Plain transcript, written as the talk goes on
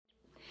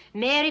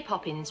Mary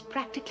Poppins,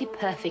 practically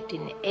perfect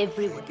in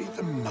every way. Be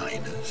the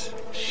miners.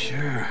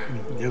 Sure.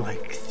 They're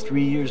like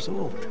 3 years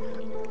old.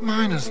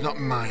 Miners, not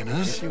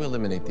miners. If you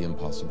eliminate the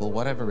impossible,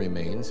 whatever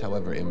remains,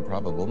 however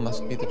improbable,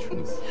 must be the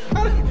truth.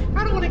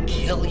 I don't want to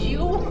kill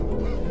you.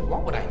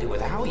 What would I do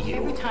without you?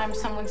 Every time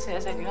someone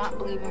says, I do not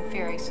believe in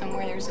fairies,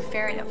 somewhere there's a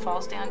fairy that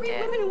falls down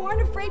dead. Women who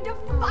aren't afraid to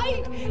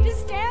fight, to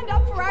stand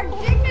up for our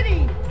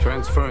dignity.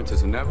 Transference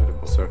is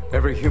inevitable, sir.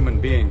 Every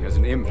human being has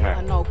an impact.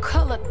 I know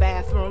colored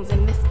bathrooms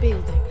in this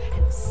building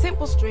and a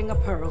simple string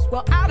of pearls.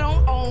 Well, I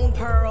don't own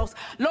pearls.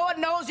 Lord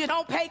knows you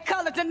don't pay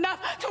colors enough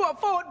to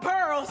afford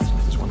pearls.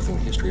 There's one thing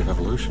the history of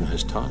evolution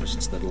has taught us.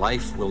 It's that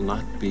life will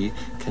not be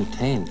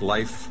contained.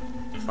 Life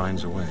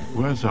finds a way.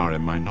 Words are,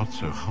 in my not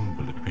so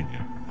humble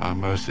opinion, our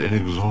most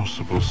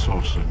inexhaustible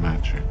source of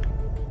magic.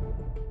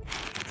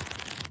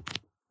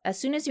 As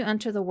soon as you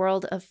enter the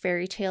world of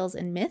fairy tales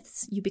and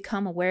myths, you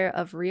become aware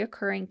of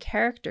reoccurring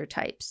character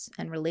types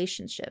and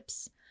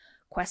relationships.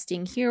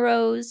 Questing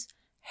heroes,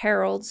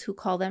 heralds who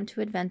call them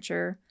to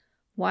adventure,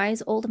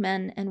 wise old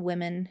men and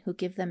women who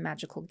give them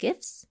magical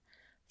gifts,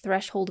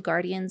 threshold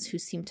guardians who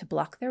seem to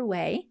block their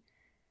way,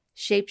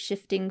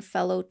 shape-shifting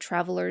fellow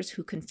travelers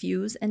who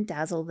confuse and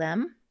dazzle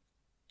them,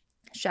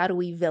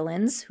 shadowy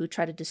villains who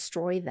try to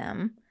destroy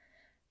them,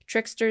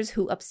 tricksters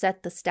who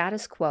upset the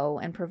status quo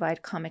and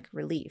provide comic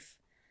relief.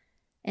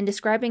 In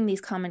describing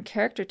these common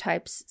character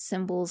types,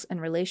 symbols,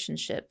 and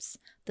relationships,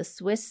 the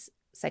Swiss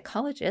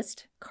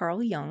psychologist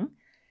Carl Jung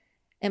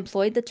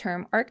employed the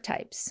term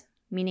archetypes,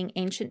 meaning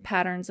ancient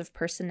patterns of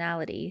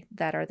personality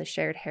that are the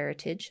shared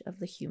heritage of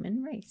the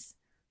human race.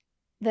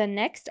 The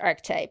next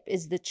archetype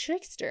is the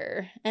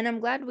trickster, and I'm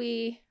glad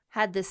we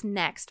had this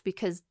next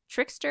because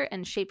trickster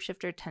and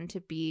shapeshifter tend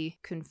to be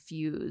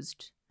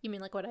confused. You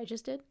mean like what I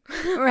just did?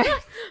 Right.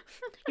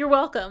 You're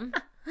welcome.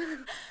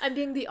 I'm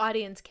being the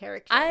audience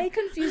character. I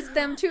confused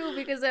them too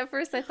because at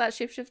first I thought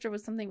shapeshifter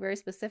was something very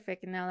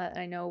specific, and now that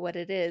I know what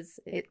it is,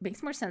 it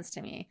makes more sense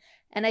to me.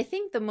 And I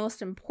think the most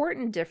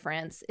important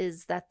difference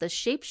is that the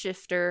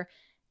shapeshifter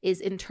is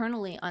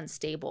internally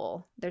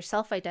unstable. Their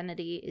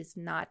self-identity is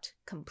not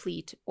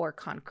complete or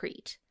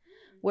concrete.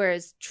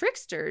 Whereas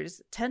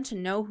tricksters tend to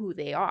know who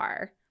they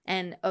are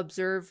and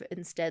observe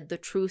instead the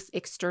truth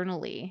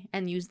externally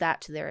and use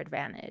that to their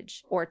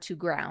advantage or to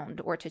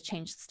ground or to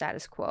change the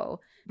status quo.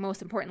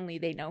 Most importantly,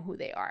 they know who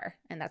they are,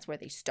 and that's where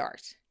they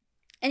start.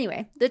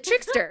 Anyway, the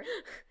trickster.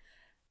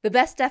 The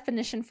best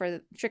definition for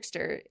the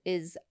trickster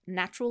is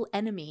natural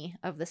enemy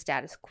of the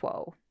status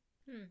quo.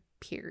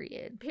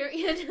 Period.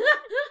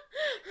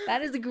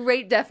 That is a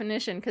great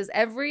definition because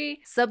every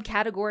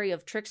subcategory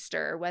of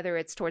trickster, whether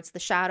it's towards the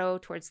shadow,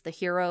 towards the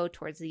hero,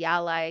 towards the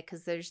ally,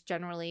 because there's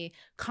generally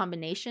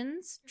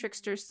combinations,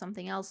 tricksters,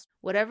 something else,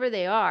 whatever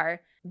they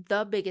are,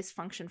 the biggest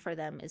function for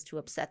them is to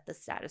upset the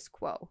status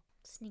quo.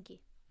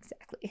 Sneaky.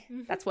 Exactly.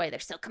 That's why they're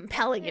so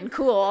compelling and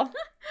cool.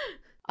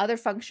 Other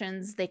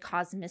functions, they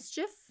cause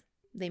mischief,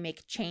 they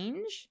make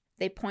change,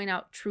 they point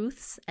out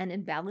truths and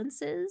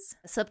imbalances.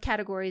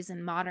 Subcategories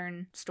in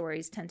modern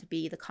stories tend to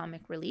be the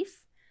comic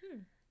relief,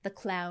 the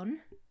clown,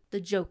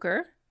 the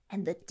joker,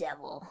 and the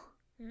devil.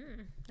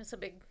 That's a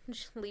big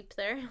leap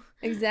there.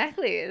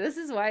 Exactly. This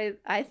is why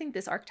I think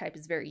this archetype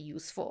is very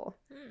useful.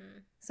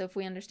 So if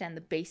we understand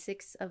the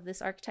basics of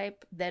this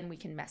archetype, then we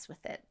can mess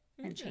with it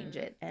and change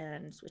it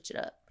and switch it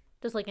up.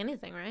 Just like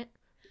anything, right?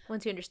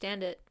 Once you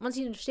understand it, once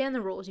you understand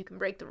the rules, you can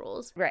break the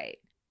rules. Right.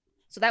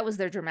 So that was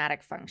their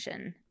dramatic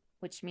function,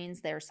 which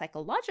means their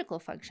psychological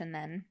function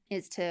then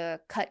is to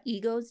cut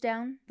egos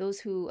down.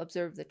 Those who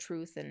observe the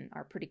truth and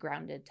are pretty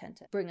grounded tend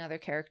to bring other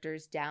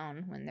characters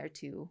down when they're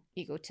too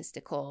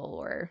egotistical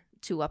or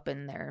too up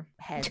in their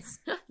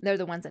heads. They're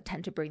the ones that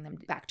tend to bring them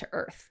back to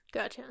earth.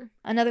 Gotcha.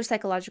 Another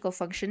psychological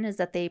function is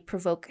that they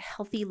provoke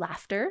healthy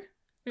laughter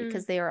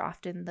because they are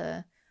often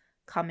the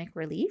comic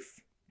relief.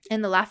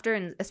 And the laughter,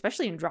 and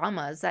especially in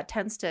dramas, that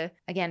tends to,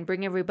 again,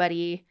 bring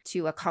everybody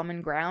to a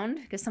common ground.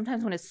 Because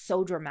sometimes when it's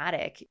so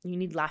dramatic, you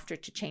need laughter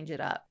to change it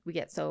up. We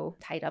get so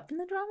tied up in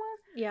the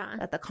drama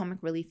that the comic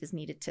relief is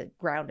needed to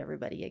ground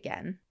everybody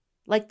again.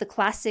 Like the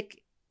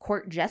classic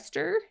court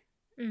jester,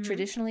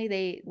 traditionally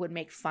they would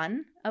make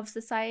fun of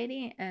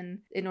society. And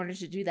in order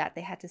to do that,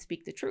 they had to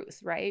speak the truth,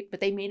 right?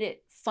 But they made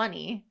it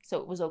funny, so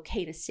it was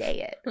okay to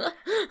say it.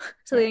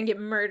 So they didn't get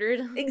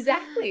murdered.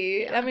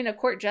 Exactly. Yeah. I mean, a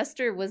court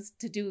jester was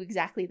to do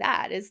exactly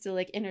that, is to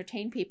like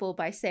entertain people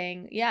by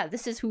saying, yeah,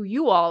 this is who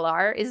you all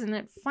are. Isn't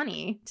it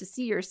funny to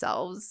see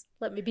yourselves?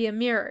 Let me be a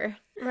mirror,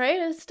 right?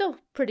 It's still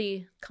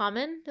pretty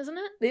common, isn't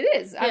it?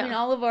 It is. Yeah. I mean,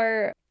 all of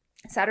our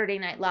Saturday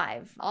Night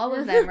Live, all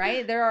of them,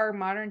 right? There are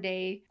modern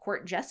day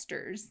court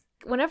jesters.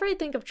 Whenever I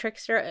think of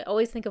trickster, I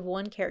always think of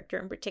one character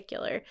in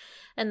particular,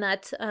 and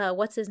that's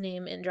what's his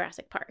name in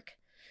Jurassic Park,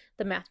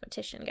 the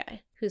mathematician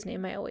guy whose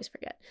name I always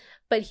forget.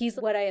 But he's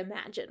what I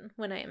imagine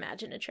when I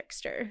imagine a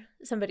trickster,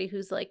 somebody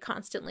who's like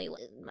constantly,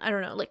 I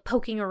don't know, like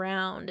poking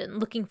around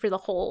and looking for the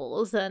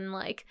holes and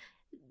like,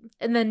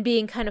 and then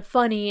being kind of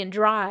funny and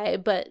dry,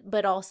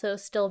 but also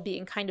still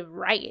being kind of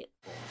right.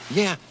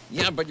 Yeah,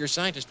 but your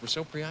scientists were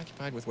so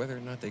preoccupied with whether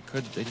or not they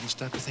could, they didn't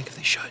stop to think if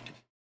they should.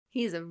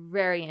 He's a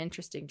very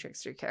interesting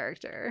trickster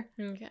character.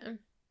 Okay.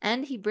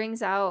 And he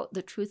brings out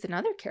the truth in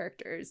other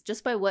characters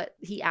just by what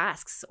he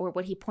asks or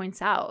what he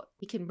points out.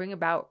 He can bring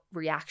about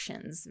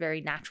reactions very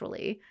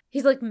naturally.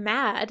 He's like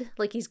mad,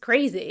 like he's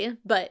crazy,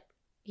 but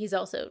he's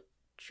also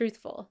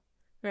truthful,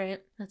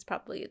 right? That's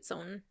probably its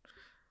own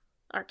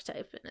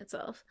archetype in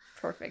itself.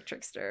 Perfect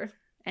trickster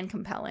and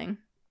compelling.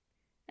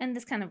 And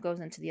this kind of goes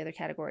into the other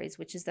categories,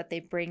 which is that they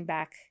bring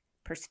back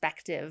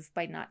perspective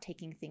by not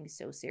taking things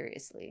so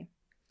seriously.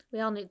 We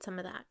all need some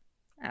of that.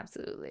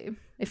 Absolutely.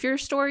 If your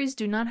stories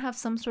do not have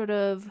some sort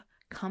of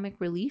comic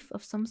relief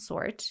of some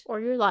sort, or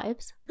your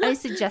lives, I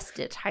suggest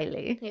it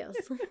highly. Yes,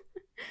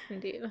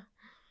 indeed.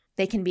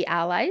 They can be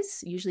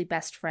allies, usually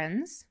best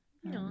friends.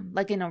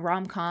 Like in a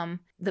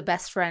rom-com, the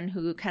best friend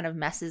who kind of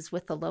messes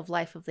with the love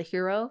life of the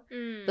hero.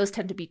 Those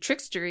tend to be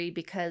trickstery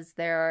because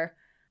they're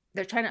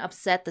trying to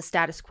upset the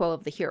status quo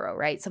of the hero,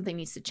 right? Something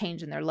needs to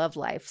change in their love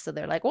life. So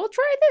they're like, well,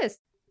 try this.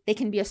 They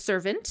can be a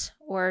servant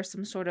or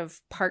some sort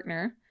of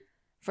partner.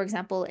 For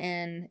example,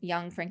 in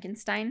Young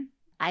Frankenstein,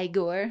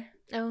 Igor.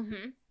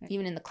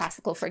 Even in the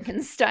classical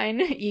Frankenstein,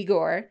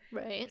 Igor.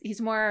 Right. He's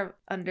more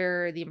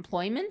under the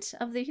employment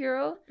of the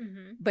hero,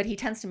 but he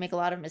tends to make a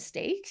lot of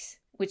mistakes,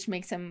 which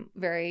makes him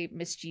very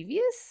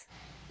mischievous.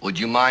 Would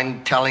you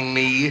mind telling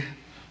me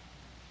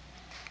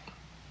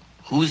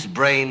whose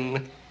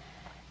brain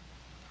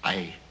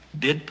I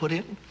did put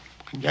in?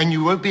 And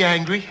you won't be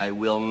angry? I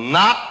will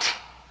not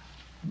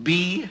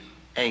be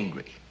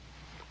angry.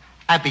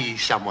 Abby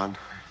someone.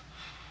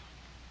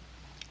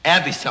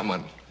 Abby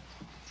someone.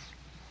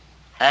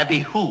 Abby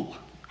who?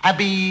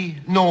 Abby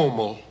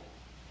normal.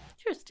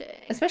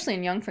 Interesting. Especially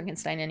in Young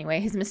Frankenstein anyway.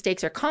 His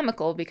mistakes are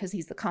comical because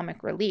he's the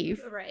comic relief.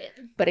 Right.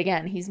 But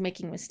again, he's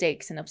making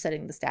mistakes and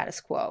upsetting the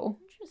status quo.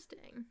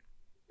 Interesting.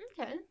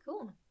 Okay,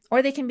 cool.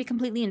 Or they can be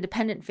completely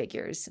independent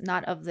figures,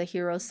 not of the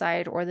hero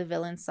side or the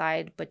villain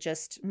side, but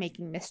just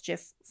making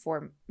mischief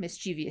for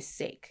mischievous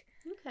sake.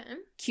 Okay.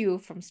 Q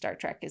from Star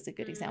Trek is a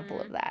good example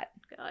of that.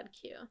 God,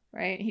 Q.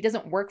 Right? He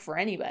doesn't work for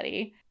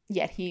anybody,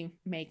 yet he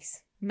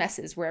makes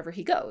messes wherever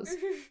he goes.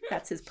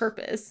 That's his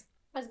purpose.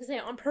 I was going to say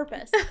on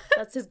purpose.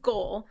 That's his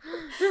goal.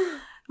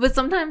 But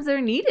sometimes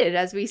they're needed,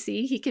 as we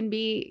see.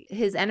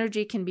 His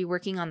energy can be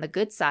working on the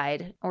good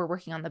side or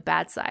working on the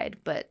bad side,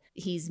 but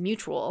he's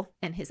mutual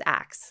in his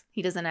acts.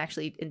 He doesn't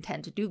actually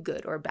intend to do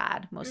good or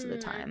bad most of the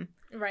time.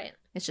 Right.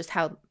 It's just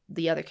how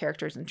the other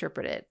characters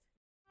interpret it.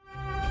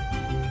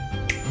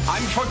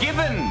 I'm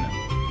forgiven.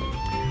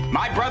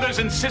 My brothers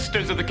and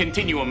sisters of the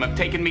Continuum have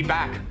taken me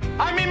back.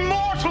 I'm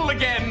immortal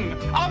again,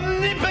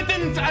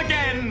 omnipotent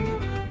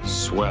again.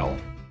 Swell.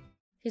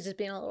 He's just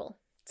being a little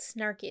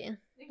snarky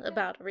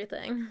about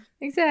everything.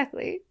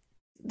 Exactly.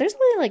 There's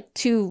only like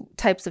 2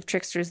 types of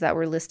tricksters that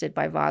were listed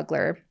by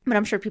Vogler, but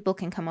I'm sure people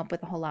can come up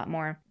with a whole lot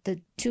more.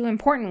 The 2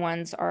 important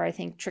ones are, I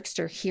think,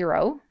 trickster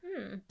hero,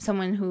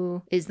 someone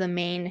who is the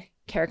main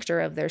character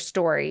of their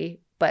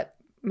story, but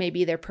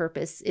maybe their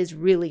purpose is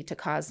really to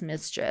cause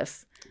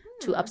mischief,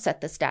 to upset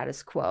the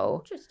status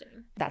quo.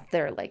 Interesting. That's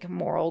their like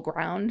moral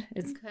ground.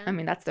 I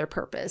mean, that's their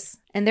purpose.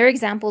 And their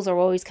examples are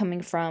always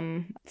coming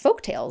from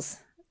folktales.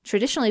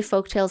 Traditionally,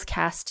 folktales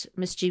cast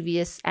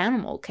mischievous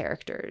animal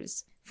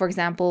characters. For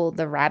example,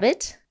 the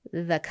rabbit,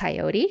 the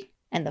coyote,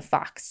 and the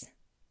fox.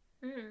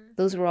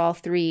 Those were all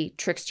 3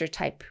 trickster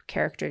type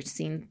characters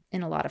seen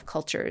in a lot of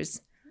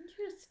cultures.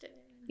 Interesting.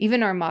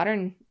 Even our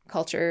modern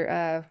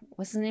culture,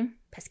 what's his name?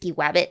 Pesky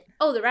Wabbit.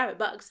 Oh, the rabbit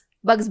Bugs.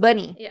 Bugs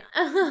Bunny. Yeah.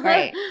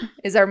 Right.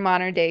 Is our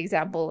modern day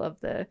example of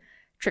the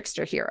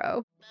trickster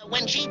hero.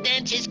 When she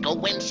dances, go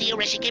and see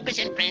her as she capers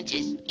and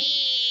prances.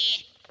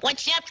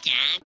 What's up,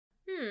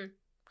 John?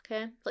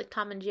 Okay. It's like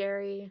Tom and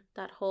Jerry,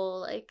 that whole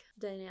like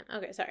dynamic.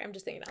 Okay, sorry, I'm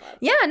just thinking out loud.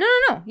 Yeah,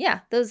 no. Yeah,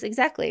 those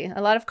exactly.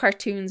 A lot of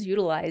cartoons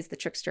utilize the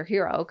trickster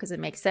hero because it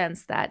makes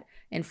sense that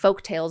in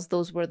folktales,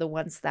 those were the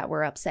ones that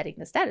were upsetting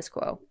the status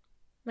quo.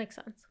 Makes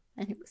sense.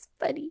 And it was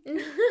funny.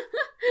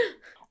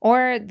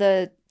 Or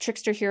the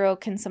trickster hero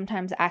can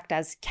sometimes act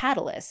as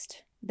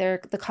catalyst. They're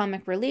the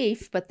comic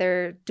relief, but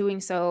they're doing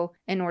so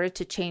in order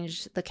to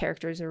change the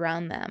characters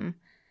around them.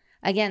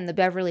 Again, the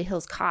Beverly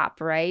Hills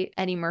Cop, right?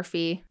 Eddie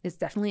Murphy is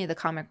definitely the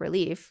comic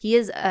relief. He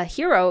is a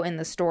hero in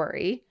the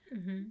story,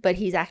 but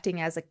he's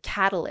acting as a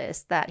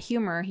catalyst. That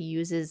humor he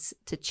uses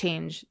to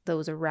change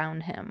those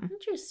around him.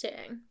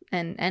 Interesting.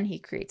 And he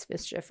creates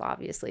mischief,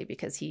 obviously,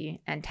 because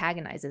he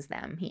antagonizes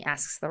them. He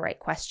asks the right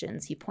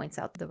questions. He points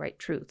out the right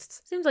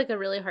truths. Seems like a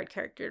really hard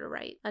character to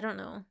write. I don't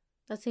know.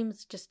 That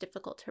seems just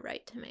difficult to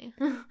write to me.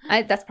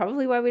 That's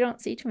probably why we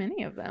don't see too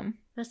many of them.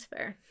 That's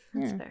fair.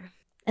 That's fair.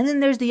 And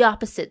then there's the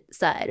opposite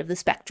side of the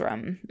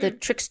spectrum, the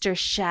trickster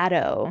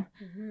shadow,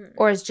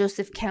 or as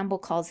Joseph Campbell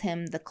calls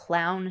him, the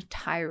clown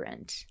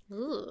tyrant,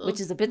 which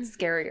is a bit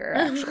scarier,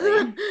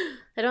 actually.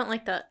 I don't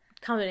like that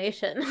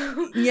combination.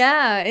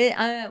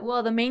 Yeah.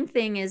 Well, the main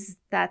thing is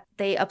that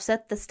they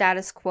upset the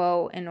status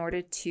quo in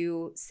order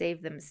to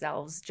save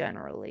themselves,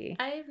 generally.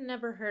 I've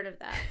never heard of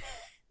that.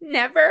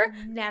 Never?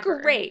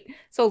 Never. Great.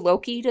 So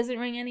Loki doesn't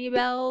ring any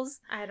bells?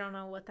 I don't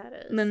know what that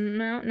is. No,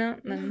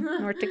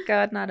 nor to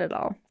God, not at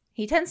all.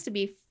 He tends to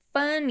be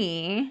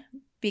funny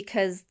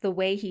because the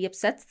way he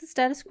upsets the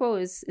status quo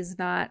is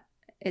not,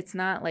 it's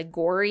not like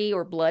gory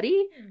or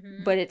bloody,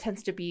 but it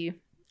tends to be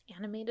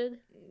animated.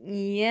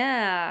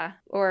 Yeah.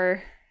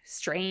 Or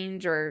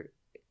strange or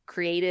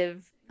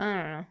creative. I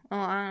don't know. Oh,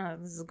 I don't know.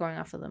 This is going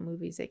off of the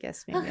movies, I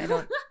guess. Maybe I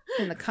don't.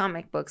 In the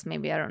comic books,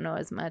 maybe I don't know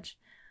as much.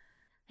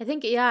 I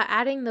think, yeah,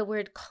 adding the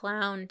word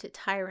clown to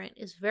tyrant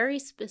is very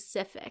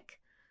specific.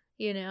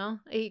 You know,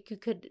 you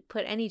could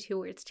put any two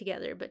words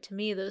together, but to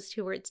me, those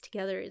two words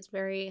together is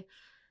very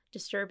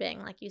disturbing.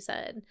 Like you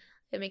said,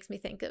 it makes me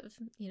think of,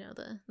 you know,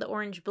 the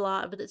orange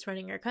blob that's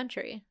running our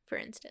country, for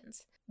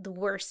instance. The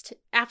worst,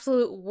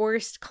 absolute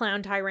worst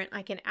clown tyrant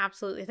I can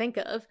absolutely think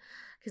of.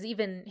 Because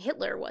even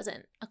Hitler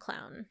wasn't a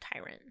clown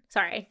tyrant.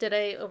 Sorry, did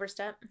I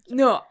overstep?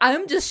 No,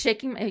 I'm just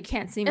shaking. You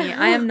can't see me.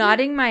 I am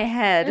nodding my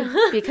head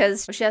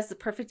because she has the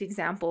perfect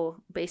example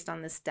based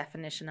on this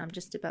definition I'm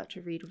just about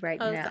to read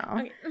right now.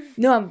 Okay.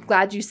 No, I'm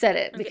glad you said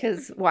it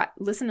because what?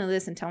 Listen to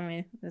this and tell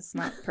me it's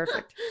not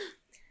perfect.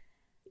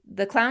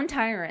 The clown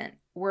tyrant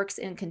works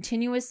in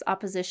continuous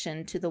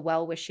opposition to the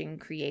well-wishing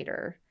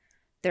creator.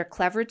 They're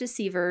clever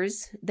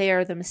deceivers. They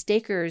are the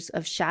mistakers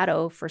of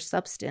shadow for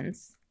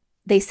substance.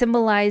 They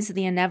symbolize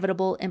the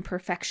inevitable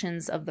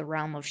imperfections of the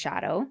realm of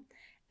shadow,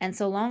 and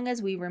so long as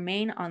we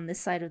remain on this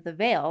side of the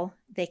veil,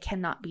 they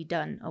cannot be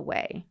done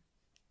away.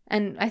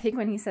 And I think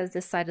when he says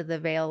this side of the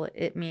veil,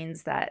 it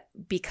means that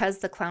because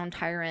the clown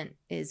tyrant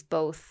is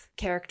both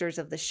characters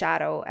of the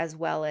shadow as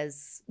well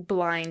as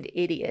blind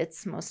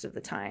idiots most of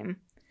the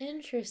time.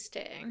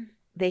 Interesting.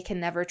 They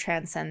can never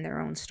transcend their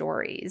own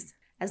stories.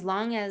 As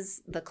long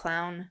as the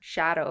clown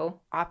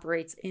shadow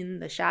operates in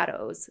the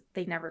shadows,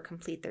 they never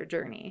complete their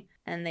journey.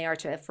 And they are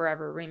to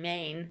forever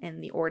remain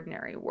in the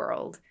ordinary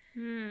world,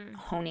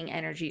 honing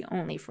energy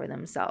only for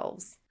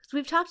themselves. So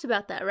we've talked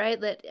about that, right?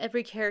 That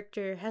every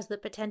character has the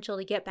potential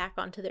to get back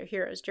onto their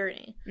hero's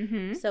journey.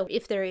 Mm-hmm. So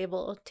if they're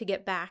able to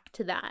get back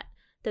to that,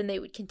 then they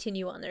would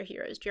continue on their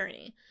hero's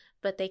journey.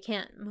 But they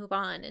can't move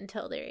on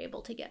until they're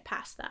able to get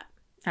past that.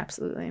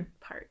 Absolutely.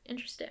 Part.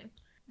 Interesting.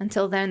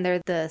 Until then,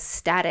 they're the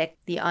static,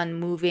 the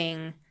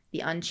unmoving, the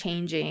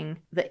unchanging,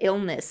 the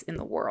illness in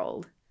the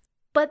world.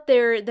 But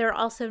they're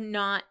also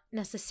not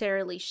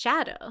necessarily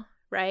shadow,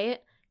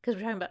 right? Because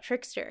we're talking about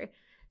trickster.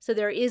 So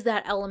there is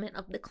that element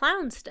of the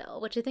clown still,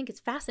 which I think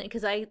is fascinating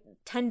because I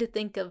tend to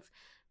think of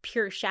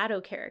pure shadow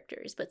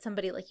characters. But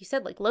somebody, like you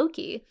said, like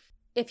Loki,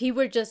 if he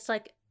were just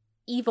like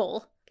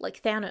evil,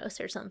 like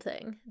Thanos or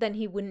something, then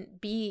he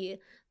wouldn't be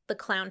the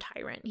clown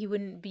tyrant. He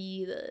wouldn't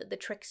be the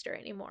trickster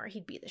anymore.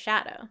 He'd be the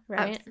shadow,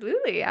 right?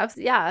 Absolutely.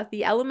 Yeah.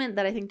 The element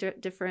that I think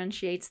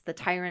differentiates the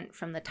tyrant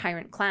from the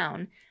tyrant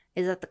clown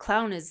is that the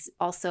clown is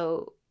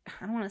also,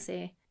 I don't want to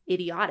say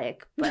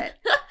idiotic, but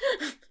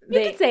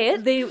you can say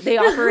it. They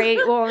operate,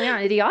 well, yeah,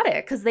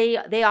 idiotic, because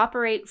they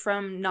operate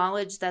from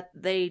knowledge that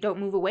they don't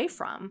move away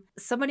from.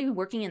 Somebody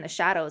working in the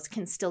shadows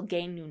can still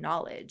gain new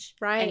knowledge,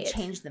 right, and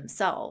change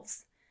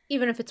themselves.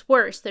 Even if it's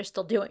worse, they're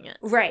still doing it.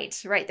 Right.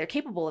 They're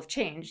capable of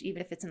change,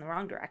 even if it's in the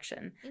wrong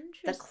direction.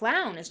 The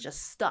clown is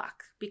just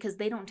stuck because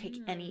they don't take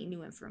any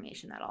new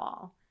information at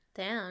all.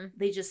 Damn.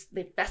 They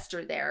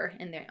fester there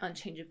in their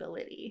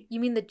unchangeability.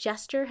 You mean the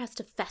jester has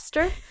to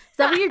fester? Is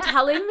that what you're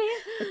telling me?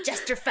 The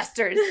jester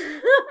festers.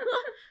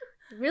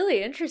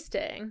 Really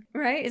interesting.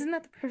 Right? Isn't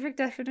that the perfect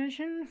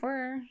definition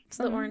for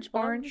some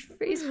orange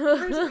face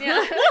person?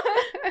 Yeah.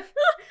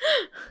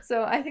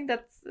 So I think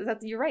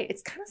that's you're right.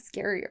 It's kind of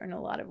scarier in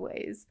a lot of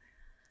ways.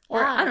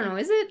 Or I don't know,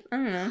 is it? I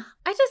don't know.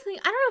 I just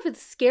think, I don't know if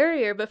it's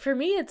scarier, but for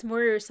me it's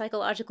more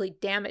psychologically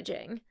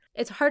damaging.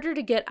 It's harder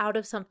to get out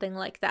of something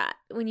like that.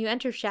 When you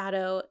enter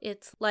shadow,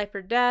 it's life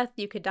or death.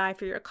 You could die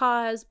for your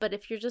cause, but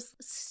if you're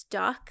just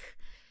stuck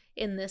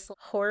in this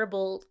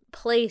horrible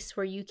place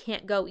where you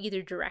can't go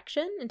either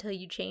direction until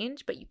you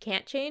change, but you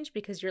can't change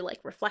because you're like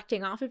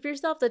reflecting off of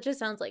yourself, that just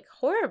sounds like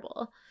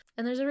horrible.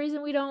 And there's a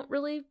reason we don't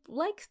really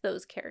like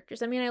those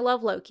characters. I mean, I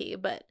love Loki,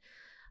 but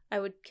I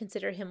would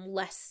consider him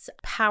less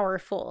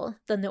powerful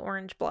than the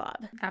orange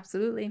blob.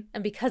 Absolutely.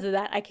 And because of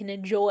that, I can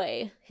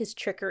enjoy his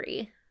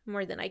trickery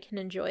more than I can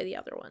enjoy the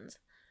other ones.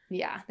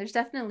 Yeah, there's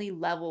definitely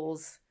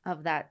levels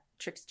of that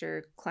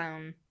trickster,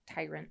 clown,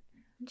 tyrant.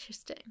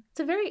 Interesting. It's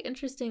a very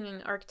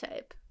interesting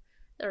archetype,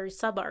 or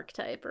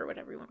sub-archetype, or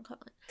whatever you want to call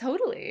it.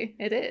 Totally.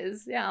 It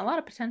is. Yeah, a lot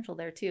of potential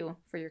there, too,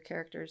 for your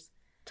characters.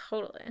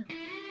 Totally.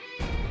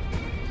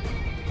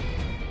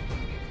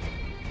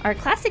 Our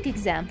classic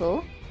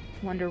example,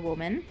 Wonder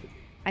Woman.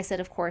 I said,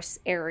 of course,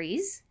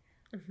 Ares,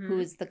 who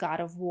is the god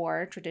of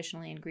war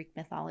traditionally in Greek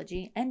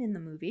mythology and in the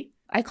movie.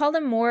 I call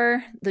them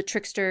more the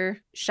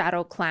trickster,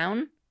 shadow,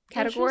 clown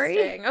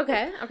category.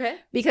 Okay.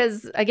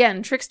 Because,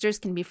 again, tricksters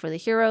can be for the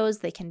heroes,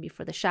 they can be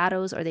for the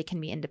shadows, or they can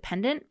be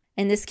independent.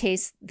 In this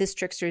case, this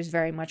trickster is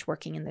very much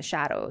working in the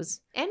shadows.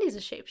 And he's a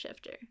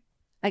shapeshifter.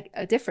 Like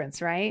a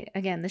difference, right?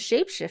 Again, the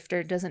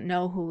shapeshifter doesn't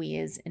know who he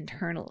is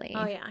internally.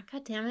 Oh, yeah.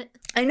 God damn it.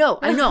 I know.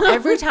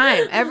 Every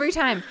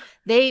time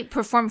they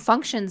perform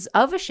functions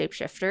of a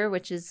shapeshifter,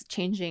 which is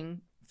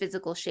changing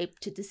physical shape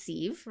to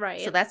deceive. Right.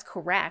 So that's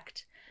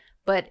correct.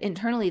 But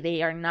internally,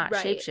 they are not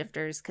Right.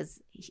 shapeshifters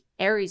because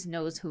Ares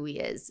knows who he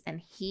is and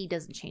he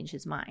doesn't change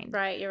his mind.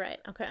 Right, you're right.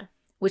 Okay.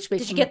 Which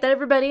makes Did you get that,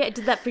 everybody? I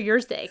did that for your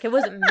sake. It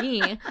wasn't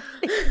me.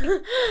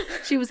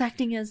 She was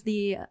acting as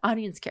the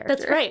audience character.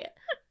 That's right.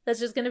 That's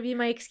just going to be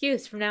my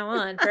excuse from now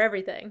on for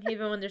everything,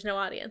 even when there's no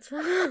audience.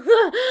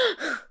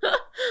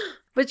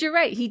 But you're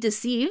right. He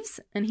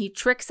deceives and he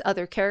tricks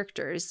other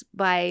characters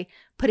by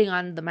putting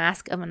on the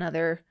mask of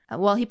another.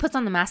 Well, he puts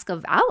on the mask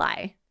of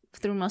ally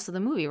through most of the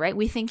movie, right?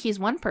 We think he's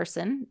one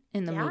person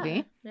in the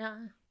movie. Yeah.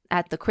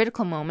 At the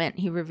critical moment,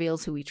 he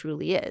reveals who he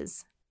truly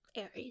is.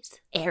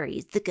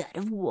 Ares, the god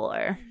of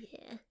war.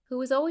 Yeah. Who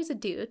was always a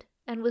dude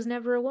and was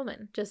never a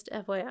woman, just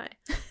FYI.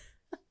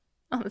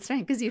 Oh, that's right,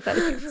 because you thought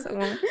he was a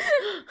woman.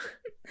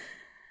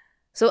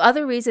 So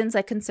other reasons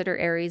I consider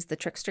Ares the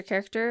trickster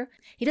character,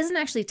 he doesn't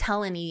actually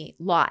tell any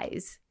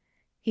lies.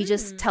 He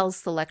just tells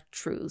select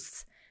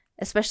truths,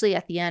 especially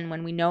at the end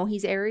when we know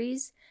he's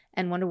Ares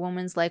and Wonder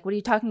Woman's like, what are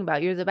you talking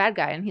about? You're the bad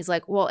guy. And he's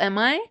like, well, am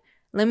I?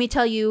 Let me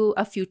tell you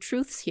a few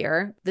truths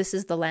here. This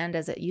is the land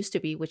as it used to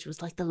be, which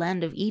was like the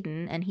land of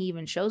Eden. And he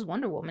even shows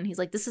Wonder Woman. He's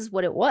like, this is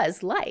what it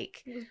was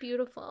like. It was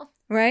beautiful.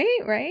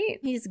 Right.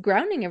 He's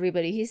grounding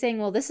everybody. He's saying,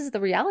 well, this is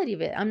the reality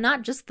of it. I'm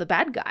not just the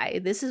bad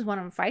guy. This is what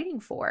I'm fighting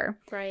for.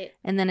 Right.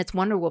 And then it's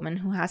Wonder Woman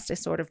who has to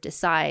sort of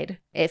decide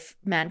if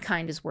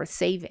mankind is worth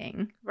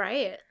saving.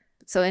 Right.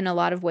 So in a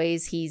lot of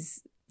ways,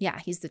 he's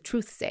the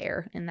truth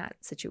sayer in that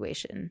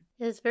situation.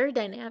 It's very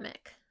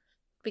dynamic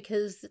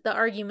because the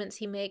arguments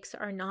he makes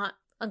are not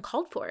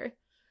uncalled for.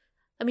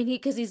 I mean,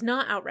 because he's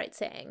not outright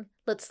saying,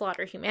 let's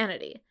slaughter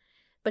humanity.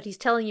 But he's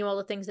telling you all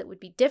the things that would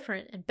be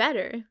different and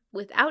better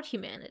without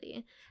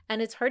humanity.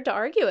 And it's hard to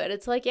argue it.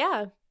 It's like,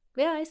 yeah,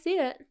 I see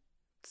it.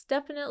 It's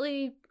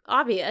definitely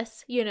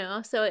obvious,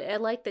 So I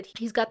like that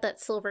he's got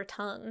that silver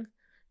tongue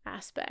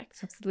aspect.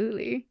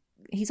 Absolutely.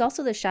 He's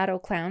also the shadow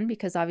clown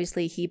because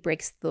obviously he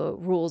breaks the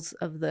rules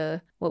of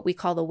what we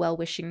call the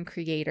well-wishing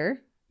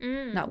creator.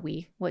 Not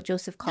we, what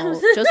Joseph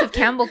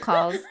Campbell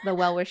calls the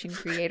well-wishing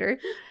creator.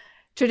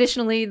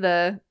 Traditionally,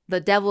 the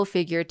devil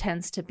figure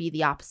tends to be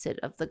the opposite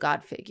of the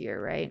god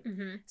figure, right?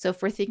 Mm-hmm. So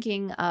if we're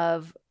thinking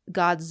of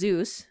God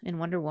Zeus in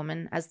Wonder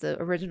Woman as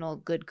the original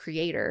good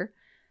creator,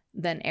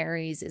 then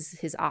Ares is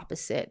his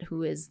opposite,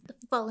 who is the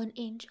fallen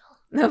angel.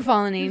 The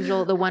fallen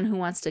angel, the one who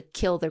wants to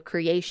kill the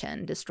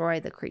creation,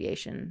 destroy the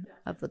creation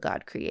of the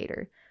god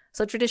creator.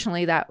 So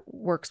traditionally, that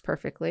works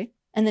perfectly.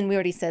 And then we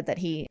already said that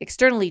he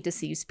externally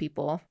deceives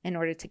people in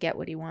order to get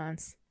what he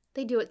wants.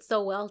 They do it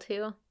so well,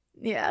 too.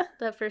 Yeah.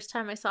 The first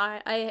time I saw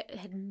it, I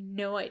had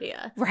no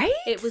idea. Right?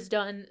 It was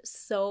done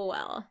so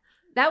well.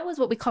 That was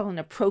what we call an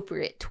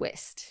appropriate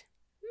twist.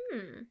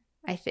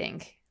 I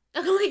think.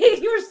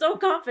 You were so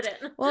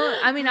confident. Well,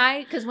 I mean,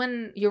 because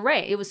when you're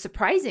right, it was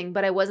surprising,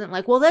 but I wasn't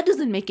like, well, that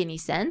doesn't make any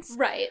sense.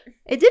 Right.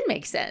 It did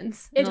make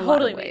sense. It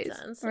totally made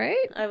sense. Right?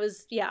 I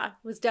was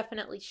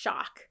definitely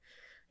shock.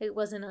 It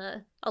wasn't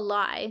a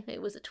lie.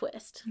 It was a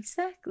twist.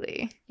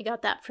 Exactly. I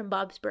got that from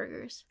Bob's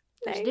Burgers.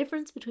 There's a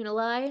difference between a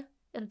lie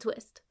and a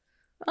twist.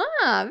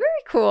 Ah,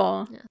 very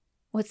cool. Yeah.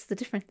 What's the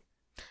difference?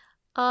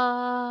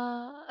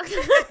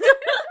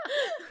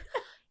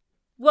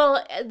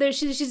 Well,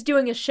 she's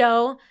doing a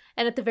show,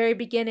 and at the very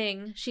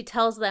beginning, she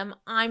tells them,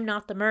 I'm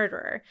not the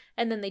murderer.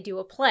 And then they do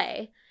a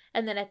play.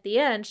 And then at the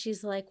end,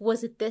 she's like,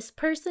 was it this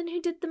person who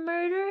did the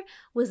murder?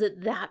 Was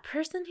it that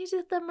person who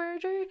did the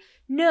murder?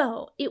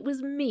 No, it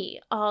was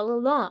me all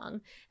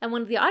along. And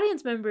one of the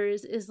audience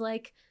members is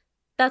like,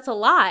 that's a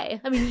lie.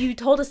 I mean, you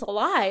told us a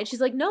lie. And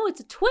she's like, no, it's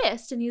a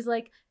twist. And he's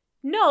like,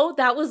 no,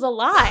 that was a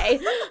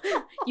lie.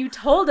 You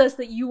told us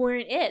that you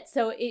weren't it.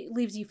 So it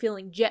leaves you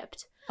feeling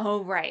gypped.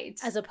 Oh, right.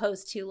 As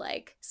opposed to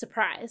like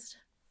surprised.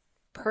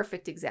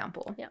 Perfect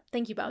example. Yeah.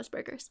 Thank you, Bob's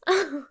Burgers.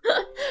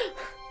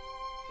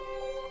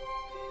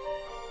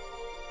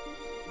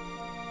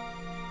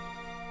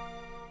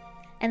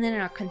 And then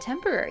in our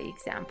contemporary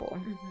example,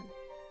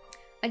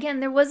 again,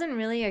 there wasn't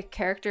really a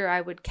character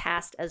I would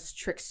cast as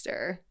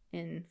trickster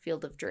in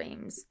Field of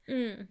Dreams.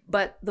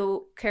 But the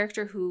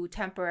character who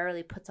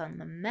temporarily puts on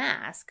the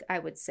mask, I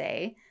would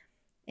say,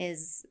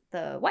 is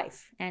the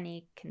wife,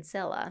 Annie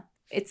Kinsella.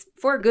 It's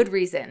for a good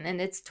reason, and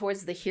it's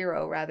towards the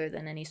hero rather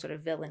than any sort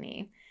of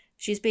villainy.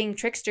 She's being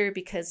trickster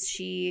because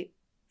she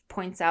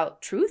points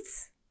out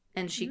truths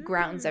and she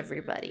grounds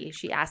everybody.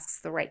 She asks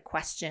the right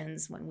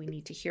questions when we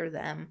need to hear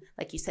them.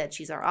 Like you said,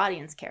 she's our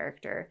audience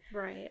character.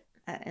 Right.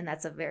 And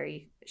that's a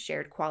very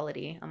shared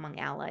quality among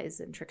allies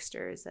and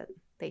tricksters, that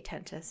they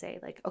tend to say,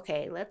 like,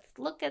 okay, let's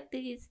look at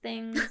these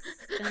things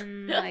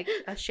in like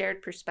a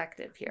shared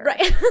perspective here. Right.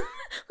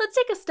 Let's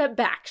take a step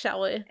back,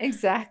 shall we?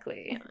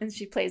 Exactly. And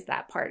she plays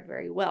that part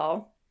very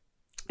well.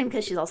 And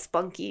because she's all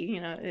spunky,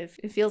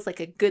 it feels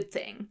like a good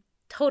thing.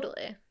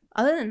 Totally.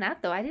 Other than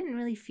that, though, I didn't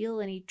really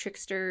feel any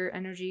trickster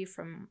energy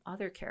from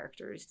other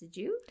characters. Did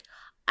you?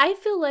 I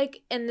feel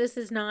like, and this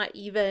is not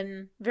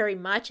even very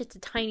much, it's a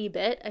tiny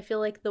bit. I feel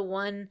like the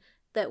one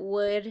that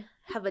would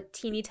have a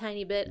teeny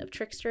tiny bit of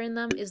trickster in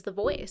them is the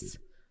voice.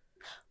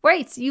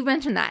 Right. You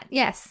mentioned that.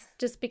 Yes.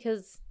 Just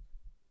because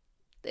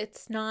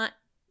it's not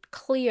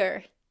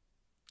clear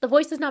the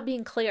voice is not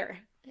being clear.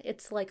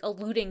 It's like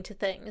alluding to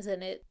things,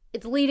 and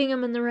it's leading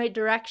him in the right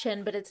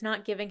direction, but it's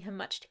not giving him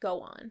much to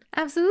go on.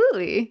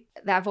 Absolutely.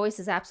 That voice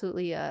is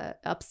absolutely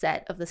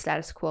upset of the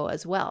status quo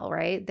as well,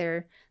 right?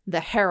 They're the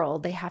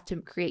herald. They have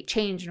to create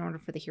change in order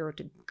for the hero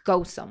to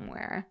go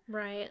somewhere.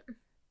 Right.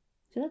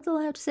 So that's all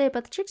I have to say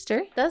about the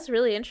trickster. That's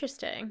really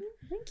interesting.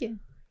 Thank you.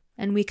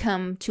 And we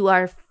come to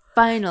our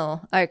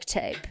final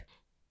archetype.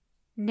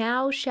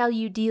 Now shall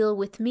you deal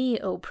with me,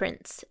 O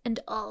prince, and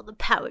all the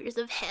powers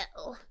of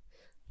hell.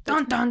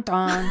 Dun, dun,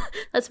 dun.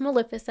 That's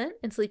Maleficent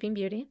in Sleeping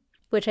Beauty,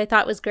 which I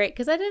thought was great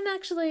because I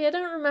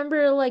don't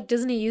remember like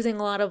Disney using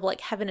a lot of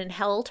like heaven and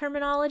hell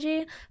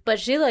terminology, but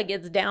she like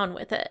gets down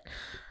with it.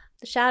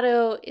 The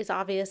shadow is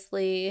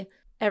obviously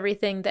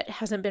everything that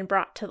hasn't been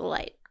brought to the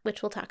light,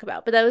 which we'll talk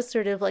about, but that was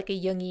sort of like a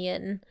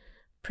Jungian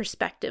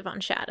perspective on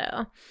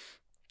shadow.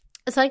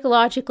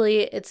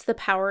 Psychologically, it's the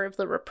power of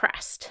the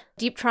repressed.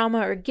 Deep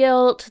trauma or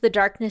guilt, the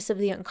darkness of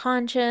the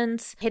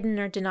unconscious, hidden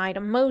or denied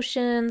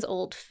emotions,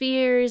 old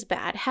fears,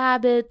 bad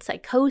habits,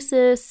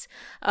 psychosis,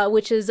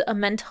 which is a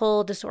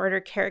mental disorder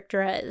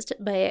characterized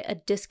by a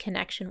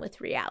disconnection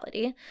with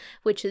reality,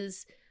 which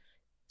is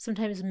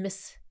sometimes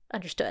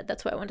misunderstood.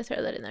 That's why I wanted to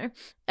throw that in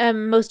there.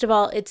 Most of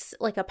all, it's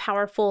like a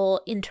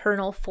powerful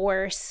internal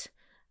force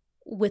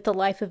with a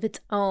life of its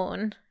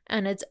own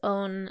and its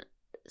own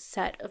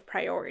set of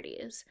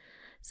priorities.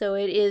 So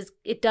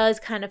it does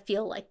kind of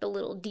feel like the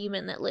little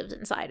demon that lives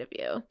inside of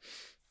you.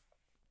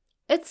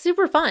 It's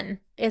super fun.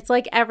 It's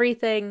like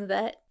everything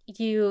that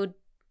you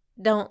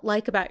don't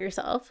like about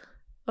yourself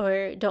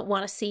or don't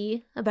want to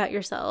see about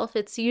yourself.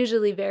 It's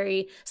usually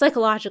very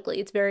psychologically,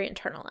 it's very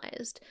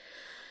internalized.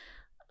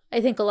 I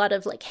think a lot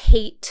of like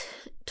hate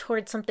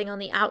towards something on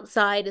the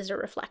outside is a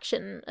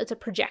reflection, it's a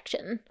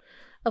projection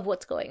of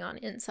what's going on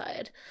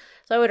inside.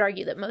 So I would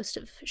argue that most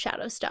of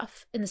shadow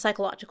stuff in the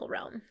psychological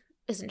realm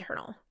is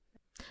internal.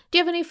 Do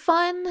you have any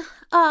fun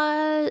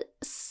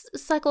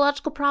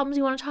psychological problems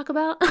you want to talk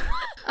about?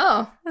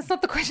 Oh, that's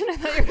not the question I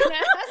thought you were going to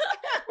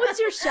ask. What's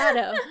your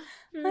shadow?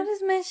 What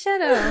is my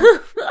shadow?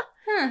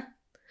 Huh.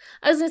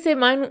 I was going to say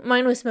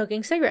mine was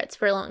smoking cigarettes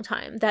for a long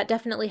time. That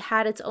definitely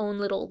had its own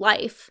little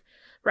life,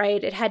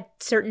 right? It had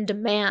certain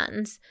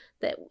demands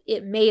that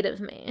it made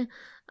of me.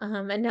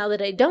 And now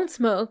that I don't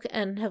smoke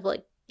and have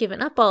like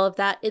given up all of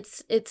that,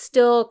 it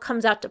still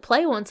comes out to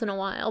play once in a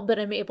while, but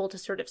I'm able to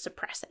sort of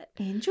suppress it.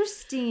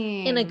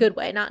 Interesting. In a good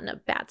way, not in a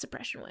bad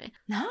suppression way.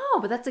 No,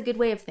 but that's a good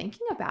way of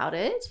thinking about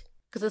it.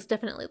 Because it's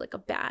definitely like a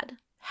bad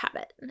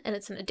habit and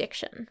it's an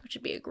addiction, which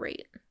would be a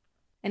great.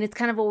 And it's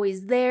kind of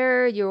always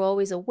there. You're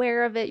always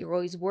aware of it. You're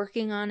always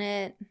working on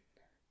it.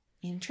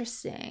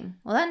 Interesting.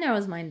 Well, that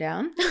narrows mine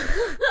down.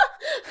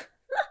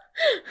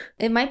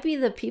 It might be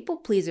the people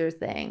pleaser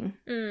thing.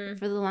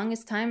 For the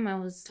longest time, I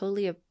was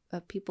totally a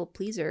people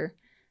pleaser,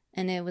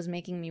 and it was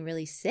making me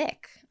really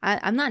sick.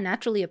 I'm not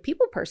naturally a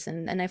people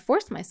person, and I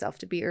forced myself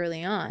to be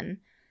early on.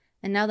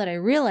 And now that I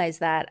realize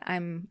that,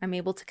 I'm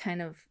able to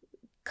kind of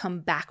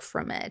come back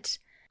from it.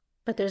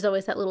 But there's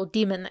always that little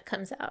demon that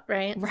comes out,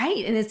 right?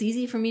 Right, and it's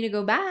easy for me to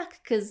go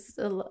back because,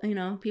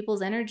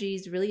 people's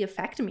energies really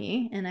affect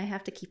me, and I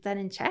have to keep that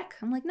in check.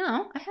 I'm like,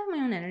 no, I have my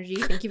own energy.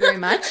 Thank you very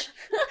much.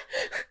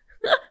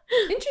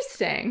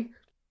 Interesting.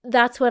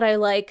 That's what I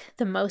like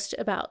the most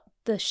about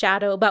the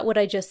shadow, about what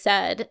I just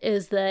said,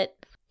 is that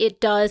it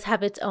does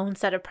have its own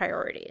set of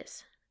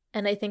priorities.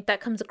 And I think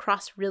that comes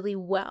across really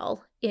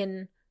well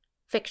in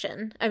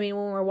fiction. I mean,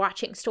 when we're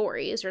watching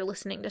stories or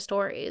listening to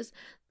stories.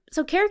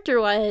 So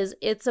character-wise,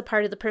 it's a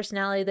part of the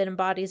personality that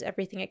embodies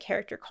everything a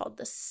character called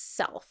the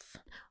self.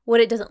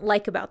 What it doesn't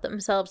like about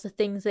themselves, the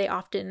things they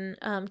often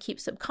keep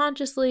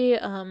subconsciously,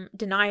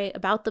 deny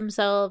about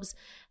themselves,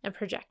 and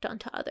project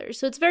onto others.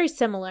 So it's very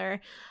similar,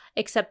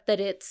 except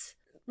that it's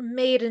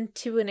made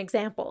into an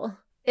example.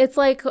 It's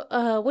like,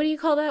 what do you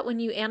call that when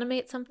you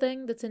animate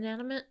something that's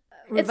inanimate?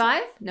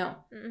 Revive? No.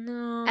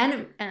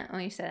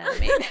 You said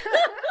animate.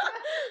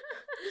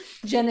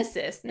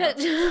 Genesis. No.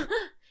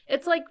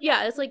 It's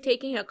like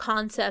taking a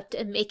concept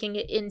and making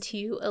it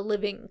into a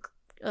living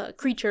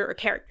creature or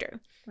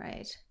character.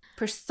 Right.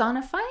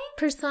 Personifying?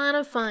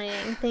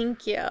 Personifying.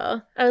 Thank you.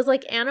 I was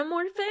like,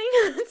 anamorphing?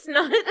 It's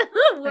not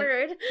a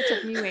word. It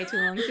took me way too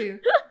long, too.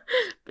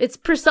 It's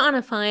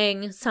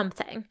personifying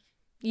something.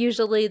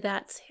 Usually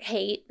that's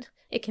hate.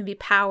 It can be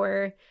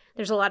power.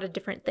 There's a lot of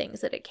different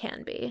things that it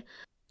can be.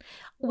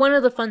 One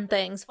of the fun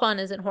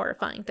isn't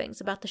horrifying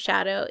things about the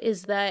shadow,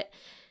 is that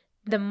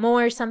the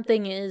more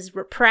something is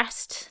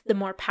repressed, the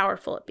more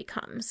powerful it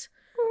becomes.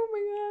 Oh my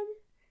god.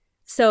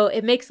 So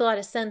it makes a lot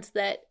of sense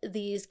that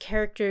these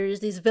characters,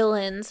 these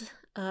villains,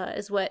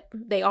 is what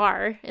they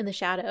are in the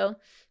shadow,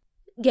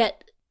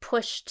 get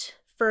pushed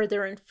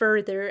further and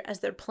further as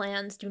their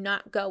plans do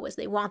not go as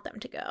they want them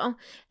to go,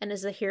 and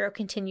as the hero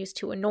continues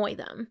to annoy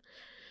them.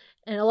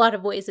 In a lot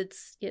of ways,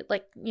 it's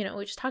like,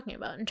 we're just talking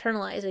about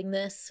internalizing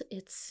this.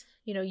 It's,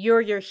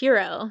 you're your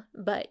hero,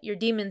 but your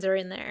demons are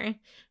in there,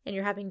 and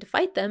you're having to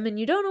fight them, and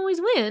you don't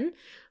always win.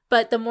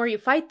 But the more you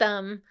fight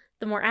them,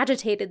 the more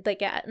agitated they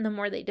get, and the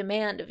more they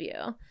demand of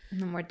you. And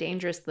the more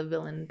dangerous the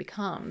villain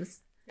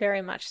becomes.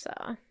 Very much so.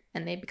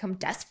 And they become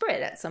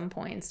desperate at some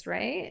points,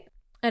 right?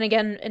 And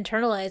again,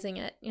 internalizing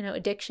it,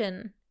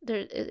 addiction.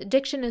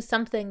 Addiction is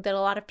something that a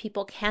lot of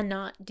people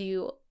cannot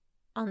do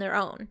on their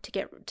own to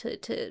get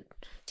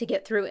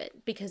through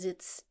it, because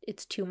it's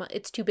too much,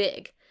 it's too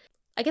big.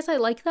 I guess I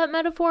like that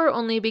metaphor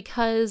only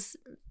because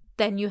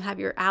then you have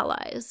your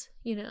allies,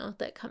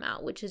 that come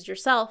out, which is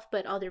yourself,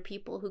 but other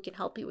people who can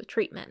help you with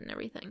treatment and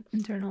everything.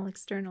 Internal,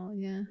 external,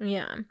 yeah.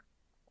 Yeah.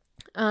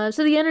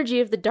 So the energy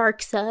of the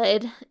dark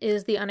side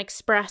is the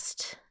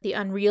unexpressed, the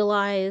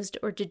unrealized,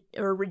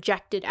 or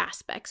rejected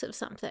aspects of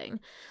something.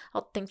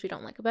 All the things we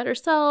don't like about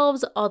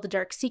ourselves, all the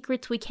dark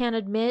secrets we can't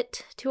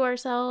admit to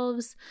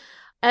ourselves.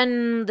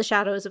 And the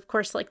shadow is, of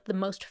course, like the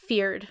most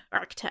feared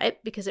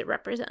archetype because it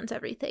represents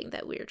everything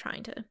that we are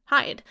trying to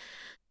hide.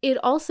 It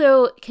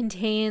also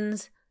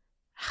contains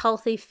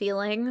healthy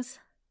feelings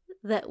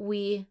that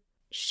we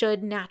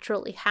should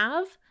naturally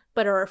have,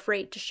 but are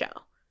afraid to show.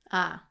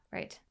 Ah,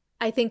 right.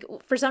 I think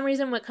for some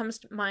reason what comes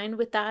to mind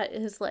with that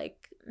is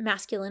like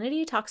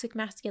masculinity, toxic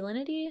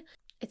masculinity.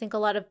 I think a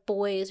lot of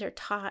boys are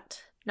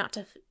taught not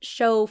to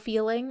show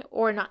feeling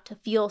or not to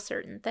feel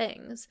certain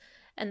things.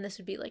 And this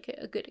would be like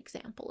a good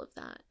example of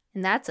that.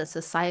 And that's a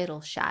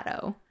societal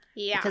shadow.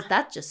 Yeah. Because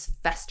that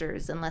just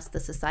festers unless the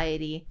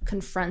society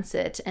confronts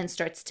it and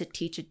starts to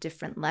teach a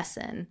different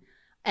lesson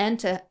and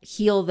to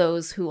heal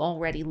those who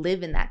already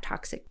live in that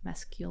toxic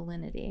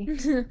masculinity.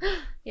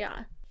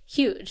 Yeah.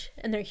 Huge.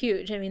 And they're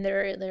huge. I mean,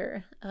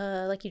 they're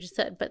like you just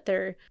said, but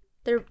they're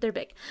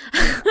big.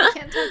 I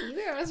can't tell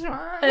either. What's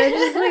wrong?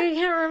 I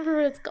can't remember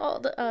what it's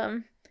called.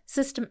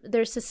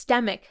 They're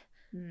systemic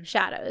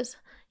shadows.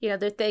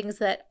 They're things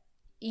that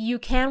you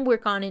can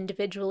work on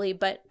individually,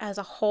 but as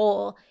a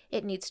whole,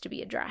 it needs to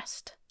be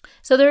addressed.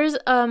 So there's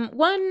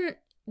one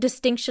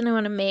distinction I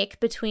want to make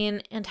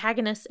between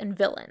antagonists and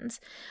villains.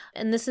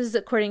 And this is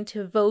according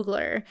to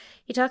Vogler.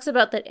 He talks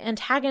about that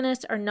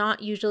antagonists are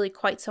not usually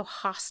quite so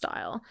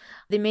hostile.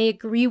 They may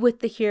agree with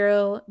the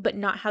hero, but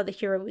not how the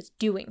hero is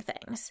doing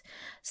things.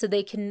 So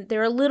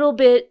they're a little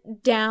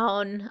bit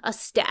down a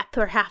step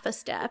or half a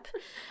step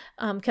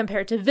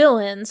compared to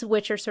villains,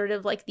 which are sort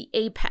of like the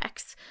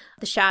apex,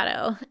 the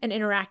shadow, and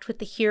interact with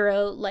the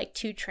hero like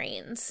two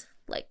trains,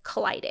 like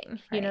colliding.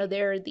 Right.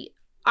 They're the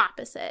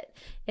opposite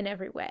in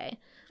every way.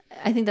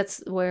 I think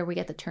that's where we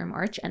get the term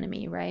arch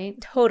enemy, right?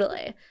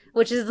 Totally.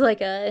 Which is like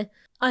a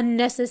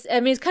unnecessary, I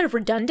mean, it's kind of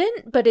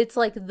redundant, but it's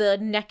like the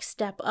next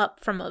step up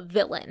from a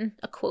villain,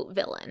 a quote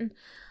villain.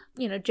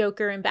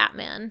 Joker and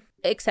Batman,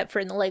 except for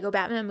in the Lego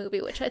Batman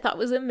movie, which I thought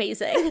was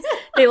amazing.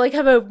 They like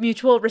have a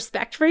mutual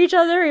respect for each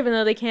other, even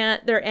though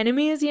they're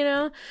enemies,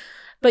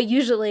 But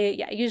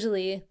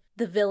usually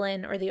the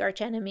villain or the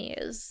arch enemy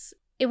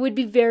it would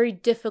be very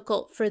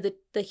difficult for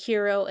the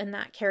hero and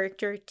that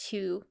character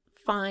to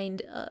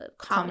find a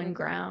common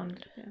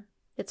ground. Yeah.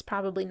 It's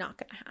probably not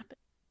going to happen.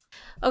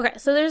 Okay,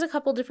 so there's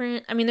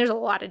there's a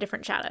lot of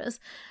different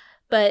shadows.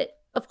 But,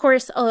 of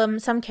course,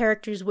 some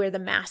characters wear the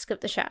mask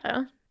of the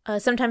shadow.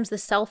 Sometimes the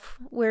self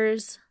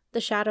wears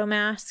the shadow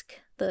mask.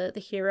 The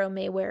hero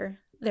may wear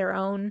their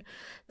own.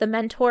 The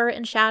mentor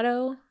and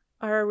shadow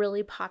are a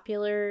really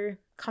popular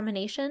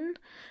combination,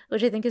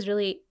 which I think is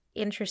really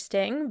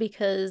interesting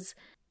because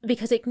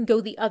it can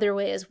go the other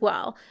way as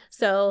well.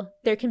 So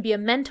there can be a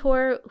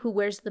mentor who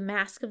wears the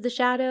mask of the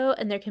shadow,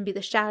 and there can be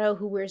the shadow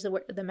who wears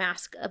the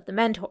mask of the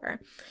mentor.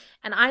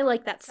 And I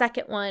like that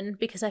second one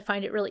because I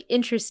find it really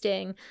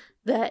interesting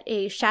that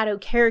a shadow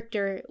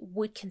character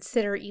would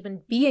consider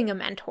even being a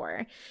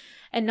mentor,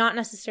 and not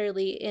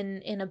necessarily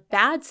in a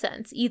bad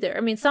sense either.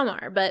 I mean, some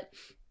are, but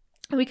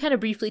we kind of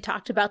briefly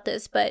talked about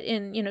this, but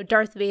in,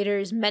 Darth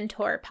Vader's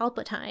mentor,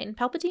 Palpatine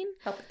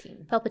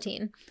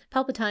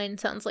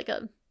sounds like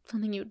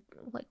something you'd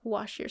like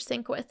wash your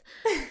sink with.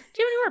 Do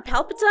you remember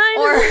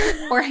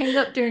Palpatine? Or hang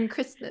up during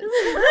Christmas.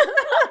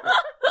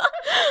 I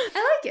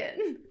like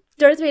it.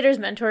 Darth Vader's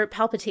mentor,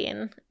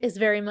 Palpatine, is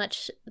very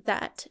much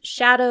that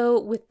shadow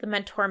with the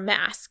mentor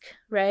mask,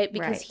 right?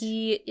 Because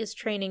he is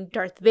training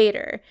Darth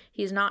Vader.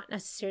 He's not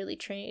necessarily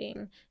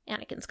training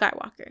Anakin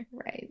Skywalker.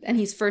 Right. And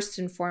he's first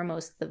and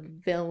foremost the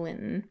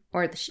villain,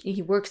 or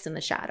he works in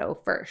the shadow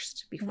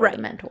first before the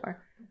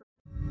mentor.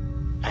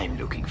 I'm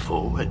looking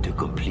forward to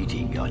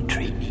completing your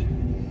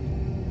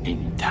training.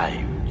 In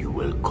time, you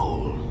will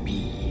call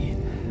me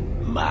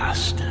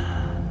Master.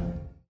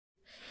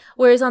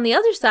 Whereas on the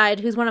other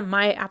side, who's one of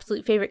my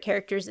absolute favorite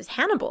characters, is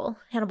Hannibal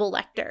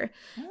Lecter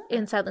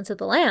in Silence of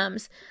the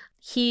Lambs.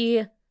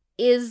 He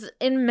is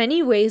in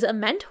many ways a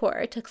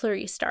mentor to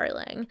Clarice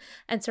Starling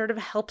and sort of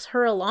helps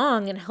her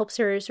along and helps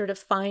her sort of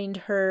find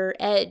her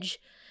edge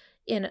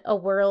in a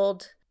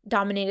world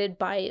dominated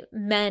by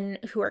men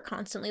who are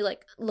constantly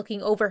like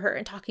looking over her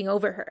and talking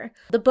over her.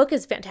 The book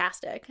is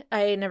fantastic.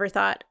 I never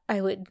thought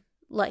I would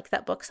like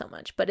that book so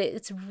much, but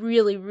it's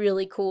really,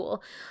 really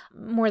cool.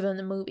 More than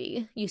the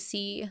movie, you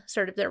see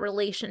sort of their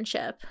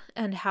relationship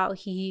and how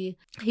he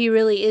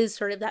really is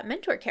sort of that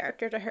mentor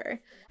character to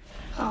her.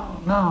 Oh,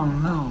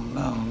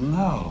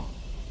 no.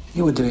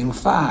 You were doing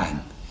fine.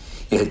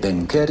 You had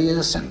been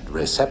courteous and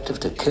receptive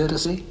to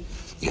courtesy.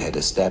 You had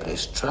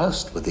established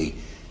trust with the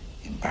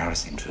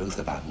embarrassing truth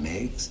about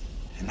Miggs.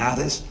 And now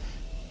this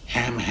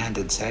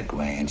ham-handed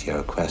segue into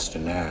your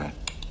questionnaire.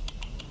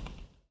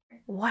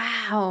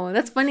 Wow,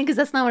 that's funny because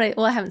that's not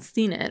what I haven't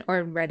seen it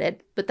or read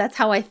it, but that's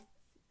how I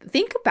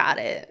think about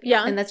it.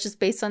 Yeah. And that's just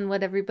based on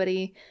what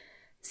everybody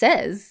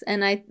says.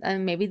 And I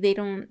maybe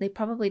they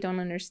probably don't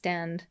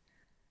understand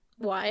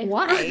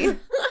why.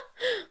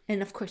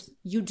 And of course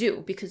you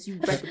do, because you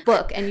read the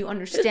book and you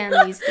understand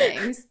these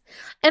things.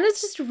 And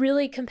it's just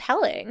really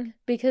compelling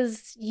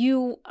because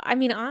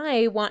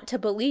I want to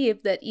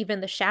believe that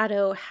even the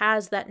shadow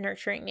has that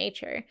nurturing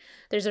nature.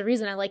 There's a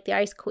reason I like the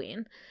Ice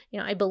Queen.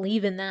 I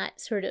believe in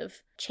that sort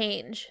of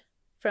change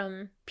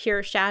from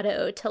pure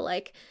shadow to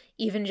like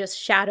even just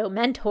shadow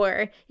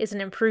mentor is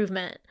an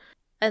improvement.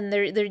 And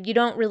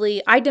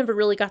I never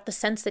really got the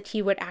sense that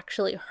he would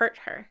actually hurt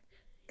her.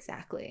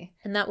 Exactly.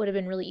 And that would have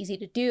been really easy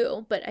to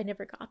do, but I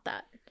never got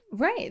that.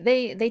 Right.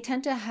 They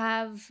tend to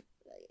have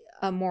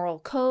a moral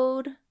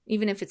code,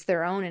 even if it's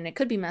their own and it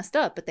could be messed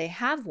up, but they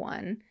have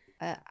one.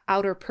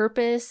 Outer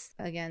purpose,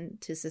 again,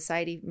 to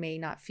society may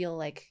not feel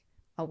like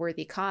a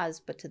worthy cause,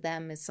 but to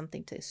them is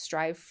something to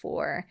strive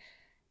for.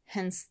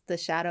 Hence, the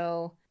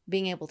shadow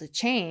being able to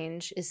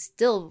change is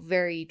still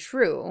very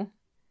true,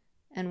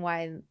 and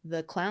why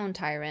the clown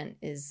tyrant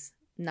is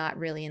not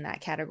really in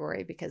that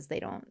category because they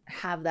don't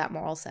have that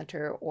moral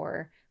center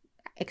or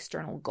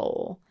external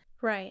goal.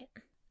 Right.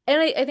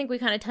 And I think we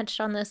kind of touched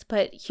on this,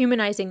 but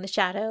humanizing the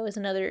shadow is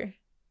another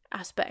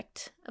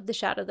aspect of the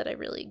shadow that I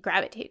really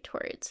gravitate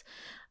towards,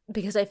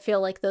 because I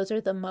feel like those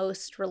are the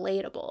most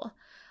relatable.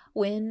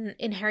 When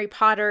in Harry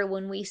Potter,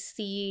 when we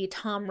see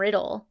Tom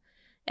Riddle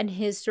and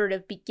his sort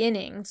of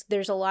beginnings,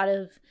 there's a lot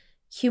of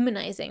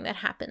humanizing that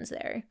happens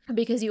there,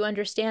 because you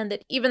understand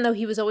that even though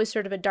he was always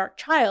sort of a dark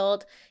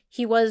child,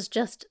 he was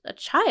just a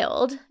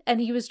child and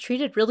he was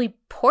treated really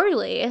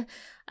poorly.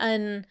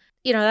 And,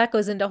 that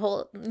goes into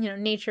whole,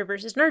 nature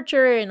versus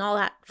nurture and all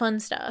that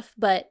fun stuff.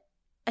 But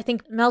I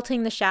think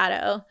melting the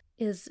shadow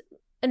is,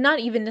 and not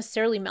even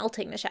necessarily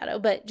melting the shadow,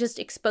 but just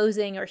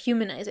exposing or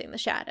humanizing the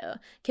shadow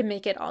can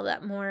make it all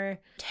that more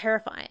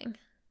terrifying,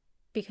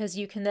 because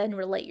you can then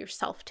relate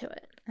yourself to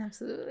it.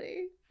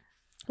 Absolutely.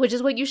 Which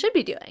is what you should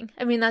be doing.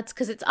 I mean, that's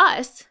because it's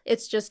us.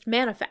 It's just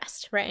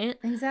manifest, right?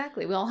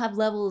 Exactly. We all have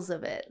levels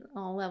of it.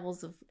 All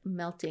levels of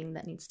melting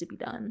that needs to be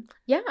done.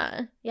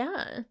 Yeah.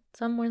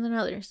 Some more than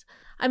others.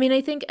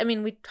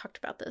 We talked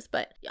about this,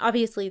 but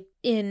obviously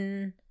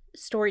in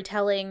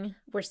storytelling,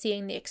 we're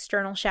seeing the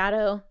external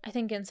shadow. I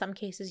think in some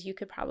cases you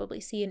could probably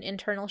see an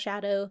internal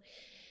shadow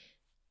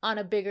on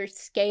a bigger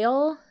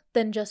scale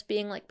than just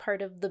being like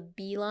part of the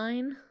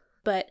beeline.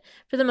 But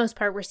for the most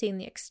part, we're seeing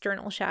the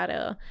external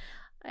shadow.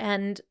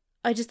 And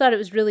I just thought it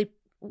was really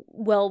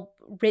well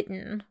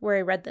written where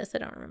I read this. I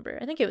don't remember.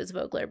 I think it was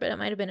Vogler, but it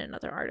might have been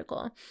another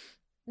article.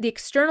 The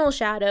external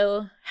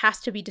shadow has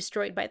to be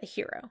destroyed by the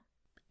hero.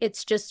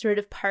 It's just sort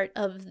of part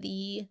of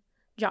the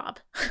job.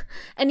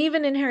 And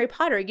even in Harry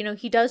Potter,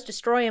 he does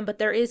destroy him, but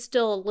there is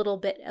still a little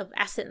bit of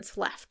essence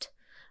left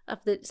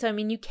of the. So,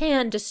 you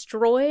can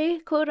destroy,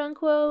 quote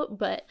unquote,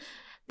 but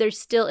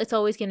it's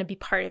always going to be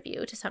part of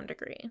you to some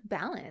degree.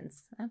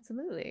 Balance.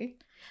 Absolutely.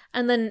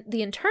 And then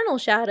the internal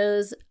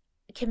shadows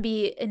can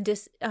be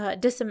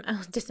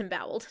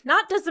disemboweled.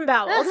 Not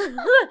disemboweled.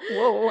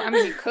 Whoa,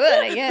 you could,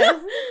 I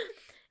guess.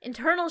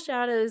 Internal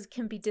shadows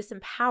can be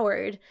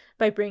disempowered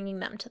by bringing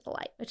them to the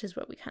light, which is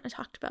what we kind of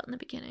talked about in the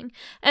beginning.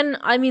 And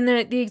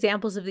the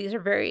examples of these are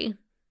very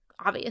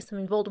obvious.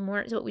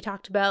 Voldemort is what we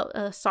talked about.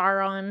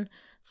 Sauron,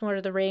 Lord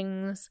of the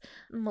Rings.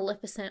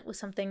 Maleficent was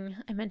something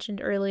I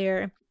mentioned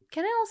earlier.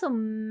 Can I also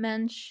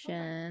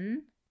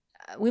mention,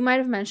 we might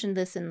have mentioned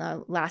this in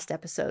the last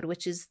episode,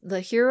 which is the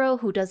hero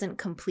who doesn't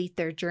complete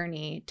their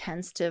journey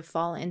tends to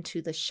fall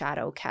into the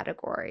shadow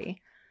category,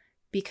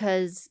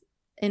 because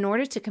in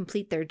order to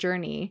complete their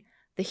journey,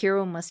 the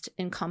hero must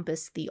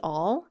encompass the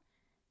all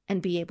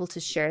and be able to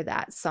share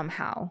that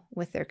somehow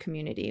with their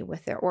community,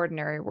 with their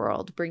ordinary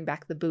world, bring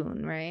back the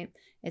boon, right?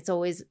 It's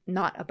always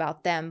not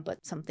about them,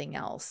 but something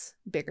else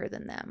bigger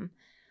than them.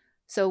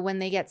 So when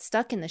they get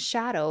stuck in the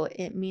shadow,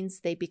 it means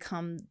they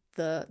become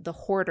the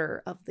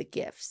hoarder of the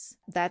gifts.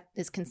 That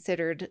is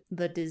considered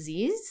the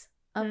disease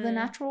of the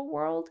natural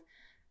world.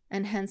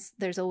 And hence,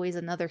 there's always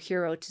another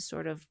hero to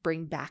sort of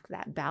bring back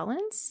that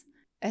balance.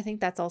 I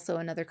think that's also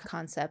another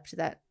concept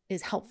that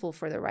is helpful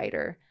for the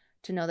writer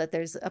to know that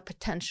there's a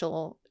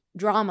potential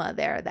drama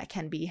there that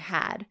can be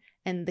had.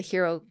 And the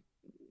hero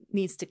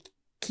needs to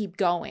keep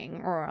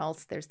going, or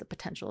else there's the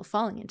potential of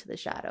falling into the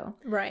shadow.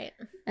 Right.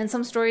 And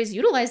some stories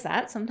utilize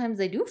that. Sometimes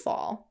they do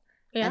fall.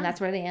 Yeah. And that's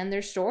where they end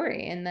their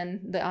story. And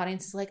then the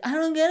audience is like, I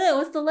don't get it.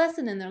 What's the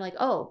lesson? And they're like,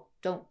 oh,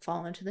 don't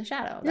fall into the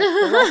shadow.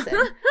 That's the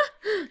lesson.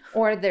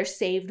 Or they're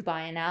saved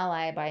by an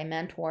ally, by a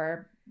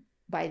mentor,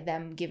 by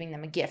them giving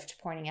them a gift,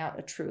 pointing out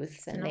a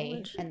truth, and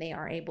they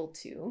are able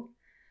to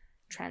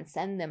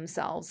transcend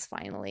themselves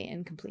finally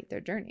and complete their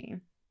journey.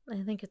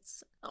 I think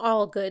it's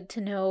all good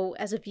to know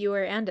as a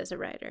viewer and as a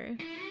writer.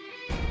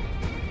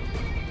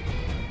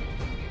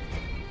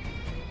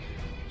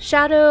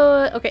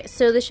 Shadow. Okay,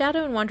 so the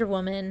Shadow and Wonder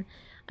Woman,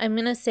 I'm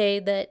going to say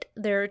that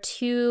there are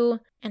two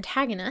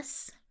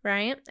antagonists,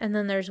 right? And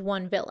then there's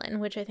one villain,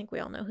 which I think we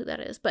all know who that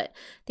is. But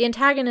the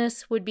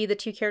antagonists would be the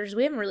two characters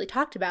we haven't really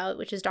talked about,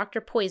 which is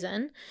Dr.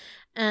 Poison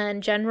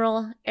and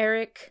General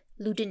Erich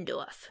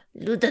Ludendorff.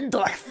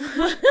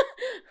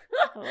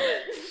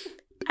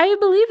 I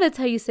believe that's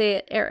how you say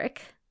it,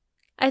 Eric.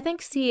 I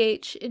think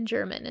CH in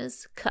German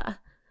is K.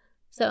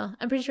 So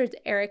I'm pretty sure it's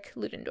Erich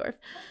Ludendorff.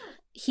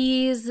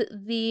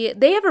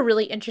 They have a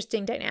really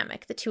interesting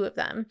dynamic, the two of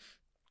them.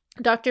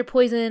 Dr.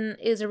 Poison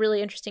is a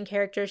really interesting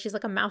character. She's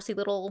like a mousy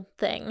little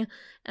thing,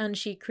 and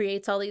she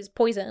creates all these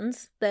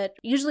poisons that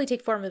usually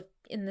take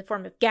in the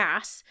form of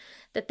gas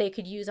that they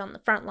could use on the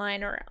front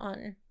line or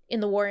in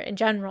the war in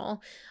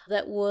general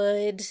that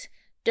would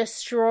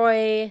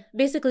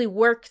basically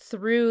work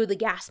through the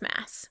gas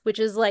mass, which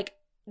is like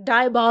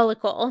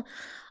diabolical.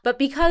 But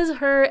because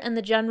her and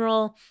the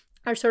general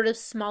are sort of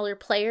smaller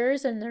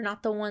players and they're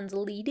not the ones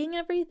leading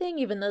everything,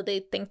 even though they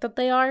think that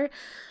they are,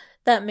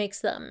 that makes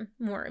them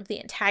more of the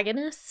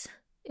antagonists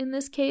in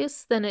this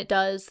case than it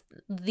does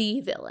the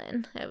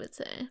villain, I would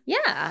say.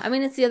 Yeah, I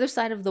mean, it's the other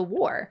side of the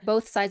war.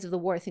 Both sides of the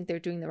war think they're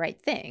doing the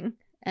right thing,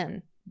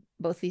 and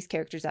both these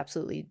characters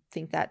absolutely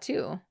think that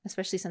too,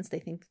 especially since they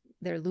think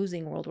they're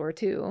losing World War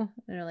II. And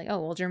they're like, oh,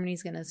 well,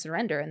 Germany's going to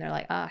surrender. And they're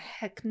like, oh,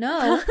 heck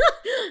no.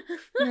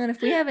 And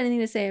if we have anything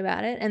to say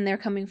about it, and they're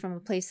coming from a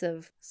place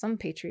of some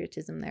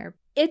patriotism there.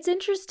 It's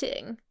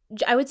interesting.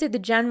 I would say the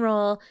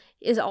general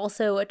is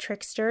also a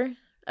trickster.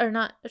 Or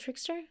not a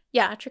trickster?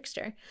 Yeah, a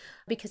trickster.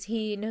 Because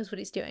he knows what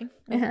he's doing.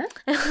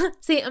 Uh-huh.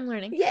 See, I'm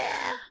learning.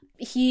 Yeah.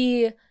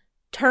 He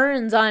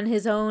turns on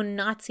his own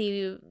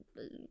Nazi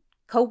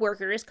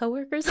co-workers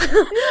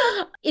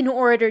in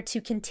order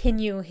to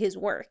continue his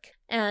work.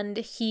 And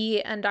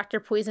he and Dr.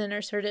 Poison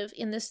are sort of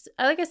in this,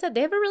 like I said,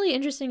 they have a really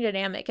interesting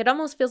dynamic. It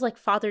almost feels like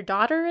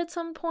father-daughter at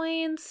some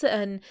points,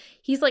 and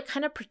he's like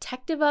kind of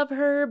protective of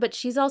her, but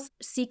she's also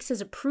seeks his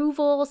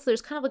approval, so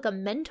there's kind of like a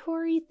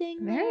mentor-y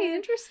thing there. Very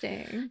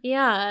interesting.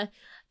 Yeah.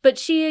 But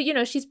she's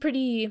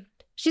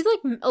like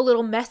a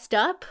little messed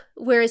up,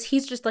 whereas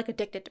he's just like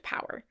addicted to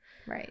power.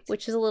 Right.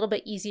 Which is a little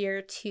bit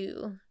easier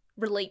to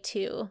relate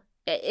to.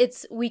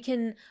 We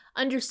can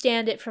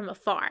understand it from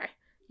afar,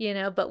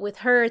 but with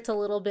her, it's a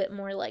little bit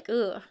more like,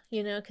 ugh,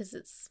 because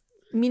it's...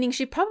 Meaning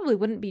she probably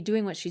wouldn't be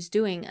doing what she's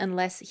doing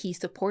unless he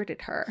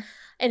supported her.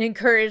 And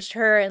encouraged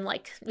her and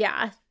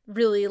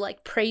really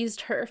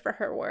praised her for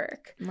her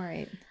work.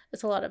 Right.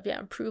 There's a lot of,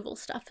 approval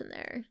stuff in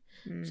there,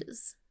 which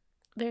is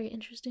very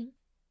interesting.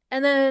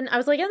 And then I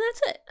was like, yeah,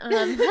 that's it.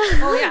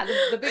 Oh, yeah,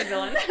 the big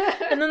villain.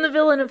 And then the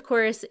villain, of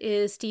course,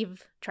 is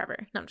Steve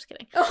Trevor. No, I'm just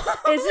kidding.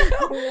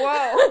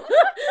 Whoa.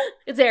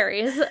 It's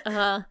Ares,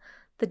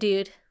 the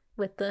dude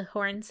with the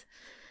horns,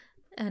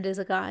 and is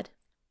a god.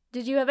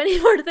 Did you have any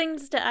more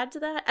things to add to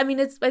that? I mean,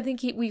 I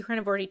think we kind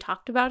of already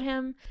talked about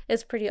him.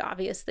 It's pretty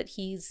obvious that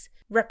he's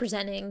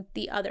representing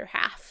the other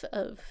half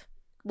of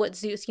what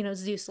Zeus,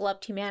 Zeus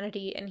loved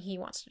humanity and he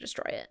wants to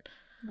destroy it.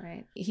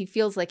 Right. He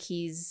feels like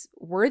he's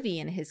worthy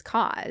in his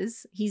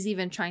cause. He's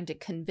even trying to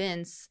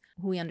convince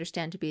who we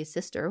understand to be his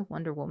sister,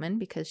 Wonder Woman,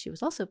 because she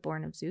was also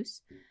born of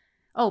Zeus.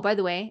 Oh, by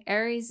the way,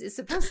 Ares is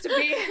supposed to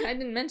be, I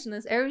didn't mention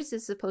this, Ares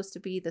is supposed to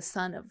be the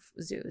son of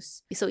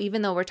Zeus. So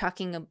even though we're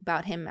talking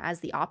about him as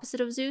the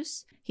opposite of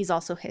Zeus, he's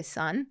also his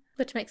son.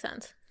 Which makes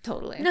sense.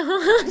 Totally.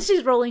 No,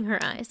 she's rolling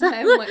her eyes.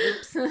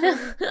 Oops.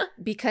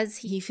 Because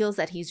he feels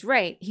that he's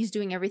right, he's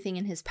doing everything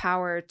in his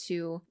power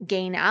to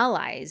gain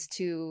allies,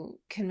 to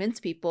convince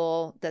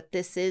people that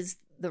this is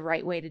the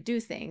right way to do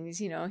things.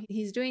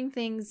 He's doing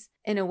things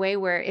in a way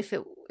where if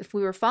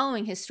we were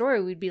following his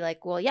story, we'd be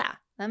like, well, yeah,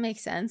 that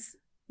makes sense.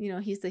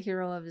 He's the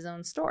hero of his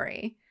own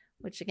story,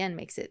 which again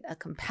makes it a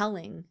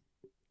compelling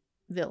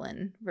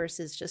villain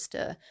versus just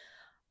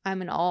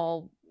I'm an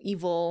all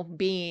evil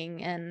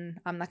being and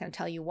I'm not going to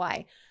tell you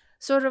why.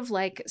 Sort of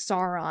like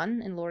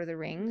Sauron in Lord of the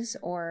Rings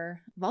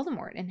or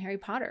Voldemort in Harry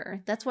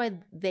Potter. That's why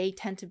they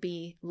tend to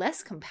be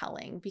less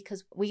compelling,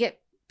 because we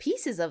get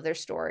pieces of their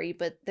story,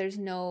 but there's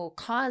no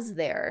cause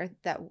there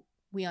that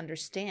we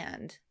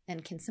understand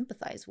and can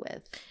sympathize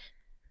with.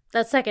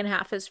 That second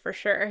half is for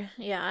sure.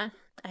 Yeah.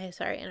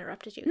 Sorry, I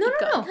interrupted you. No.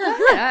 Go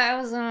ahead. I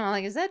was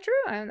is that true?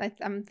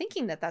 I'm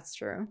thinking that that's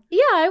true.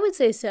 Yeah, I would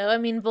say so. I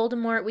mean,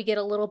 Voldemort, we get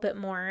a little bit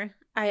more.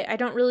 I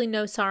don't really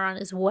know Sauron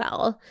as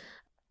well.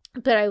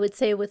 But I would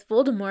say with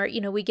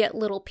Voldemort, we get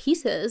little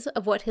pieces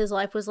of what his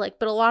life was like,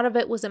 but a lot of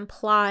it was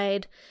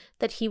implied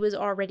that he was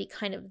already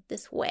kind of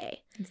this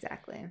way.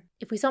 Exactly.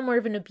 If we saw more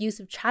of an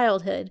abusive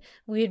childhood,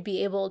 we would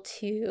be able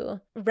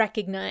to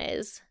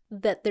recognize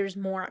that there's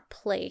more at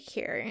play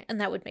here. And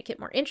that would make it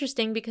more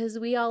interesting because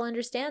we all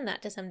understand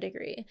that to some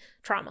degree.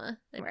 Trauma.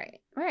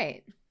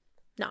 Right.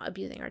 Not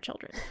abusing our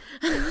children.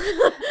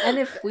 And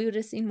if we would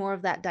have seen more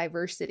of that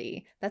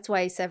diversity, that's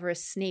why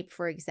Severus Snape,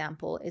 for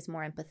example, is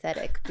more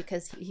empathetic,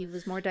 because he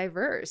was more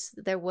diverse.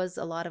 There was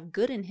a lot of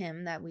good in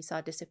him that we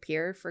saw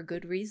disappear for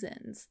good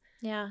reasons.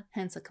 Yeah.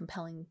 Hence a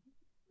compelling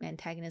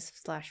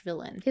antagonist /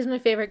 villain. He's my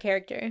favorite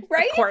character,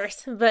 right? Of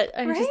course, but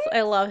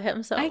I love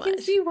him so much. I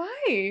can see why.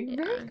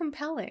 Yeah. Very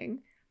compelling.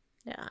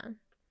 Yeah.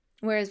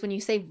 Whereas when you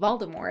say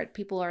Voldemort,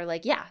 people are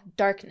like, yeah,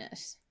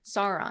 darkness.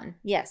 Sauron,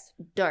 yes,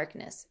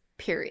 darkness,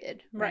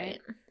 period. Right?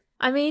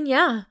 I mean,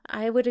 yeah,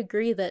 I would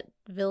agree that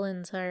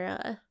villains are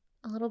a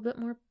little bit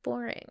more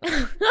boring.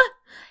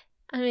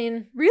 I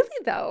mean, really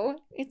though,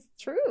 it's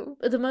true.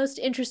 The most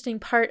interesting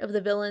part of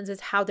the villains is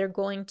how they're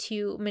going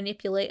to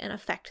manipulate and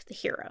affect the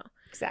hero.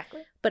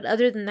 Exactly. But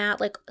other than that,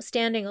 like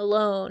standing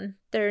alone,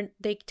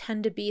 they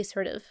tend to be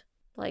sort of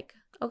like,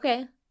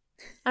 okay.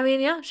 I mean,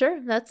 yeah, sure.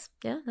 That's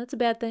a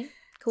bad thing.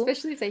 Cool.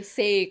 Especially if they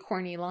say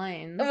corny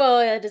lines. Well,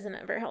 that doesn't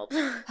ever help.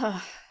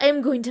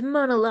 I'm going to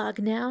monologue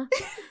now.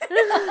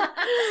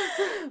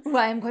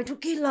 Why, I'm going to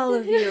kill all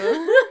of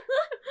you.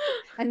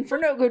 And for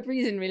no good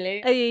reason,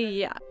 really.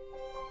 Yeah.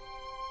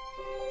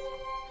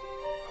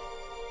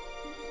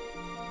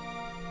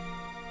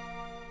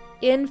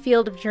 In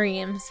Field of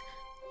Dreams,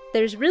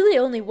 there's really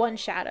only one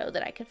shadow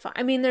that I could find.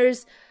 I mean,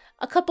 there's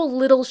a couple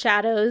little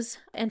shadows,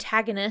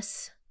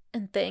 antagonists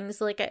and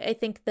things. Like, I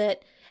think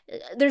that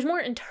there's more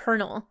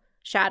internal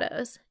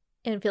shadows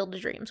in Field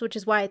of Dreams, which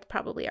is why it's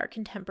probably our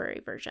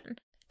contemporary version.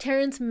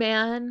 Terrence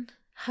Mann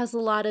has a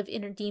lot of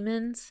inner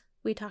demons.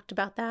 We talked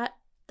about that.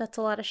 That's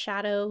a lot of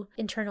shadow,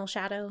 internal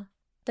shadow.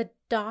 The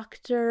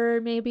Doctor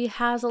maybe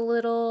has a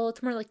little,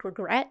 it's more like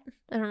regret.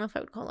 I don't know if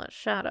I would call that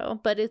shadow,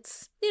 but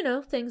it's,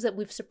 things that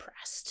we've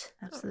suppressed.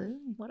 Absolutely.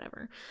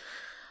 Whatever.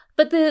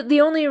 But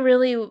the only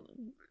really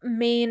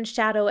main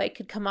shadow I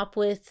could come up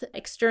with,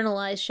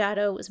 externalized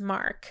shadow, was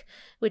Mark,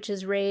 which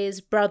is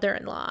Ray's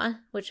brother-in-law,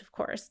 which of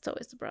course, it's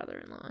always the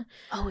brother-in-law.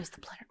 Always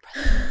the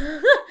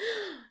brother.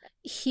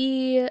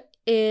 He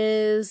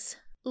is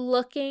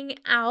looking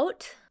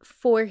out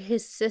for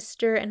his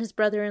sister and his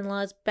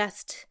brother-in-law's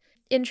best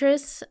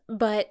interests,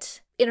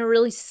 but in a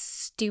really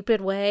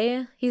stupid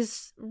way.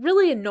 He's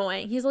really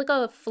annoying. He's like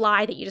a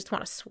fly that you just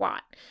want to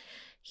swat.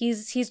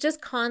 He's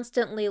just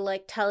constantly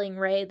like telling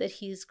Ray that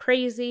he's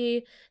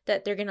crazy,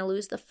 that they're going to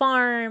lose the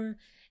farm,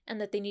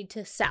 and that they need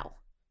to sell.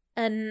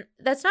 And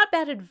that's not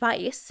bad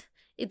advice.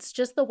 It's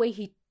just the way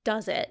he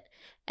does it,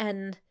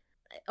 and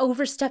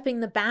overstepping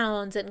the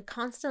bounds and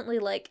constantly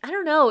like, I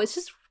don't know, it's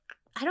just,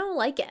 I don't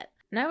like it.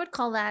 And I would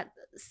call that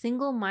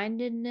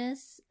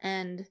single-mindedness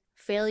and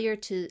failure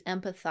to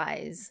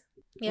empathize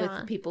with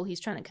the people he's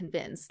trying to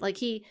convince. Like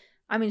he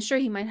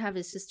might have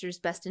his sister's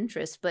best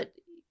interest, but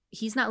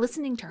he's not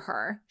listening to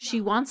her.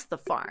 She wants the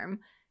farm.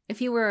 If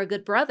he were a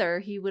good brother,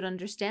 he would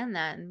understand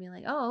that and be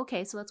like, oh,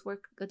 okay, so let's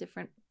work a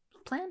different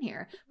plan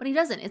here. But he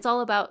doesn't. It's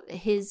all about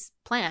his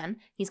plan.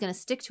 He's going to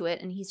stick to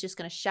it, and he's just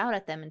going to shout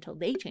at them until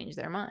they change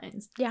their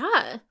minds.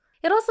 Yeah.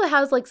 It also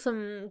has like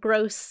some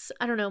gross,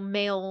 I don't know,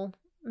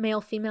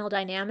 male-female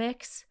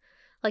dynamics.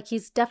 Like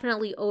he's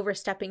definitely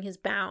overstepping his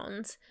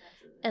bounds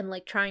and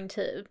like trying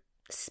to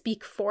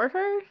speak for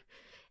her.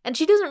 And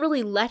she doesn't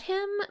really let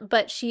him,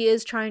 but she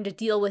is trying to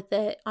deal with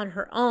it on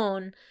her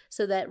own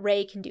so that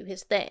Ray can do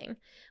his thing,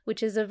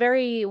 which is a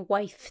very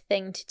wife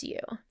thing to do.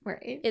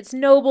 Right. It's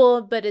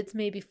noble, but it's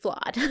maybe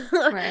flawed.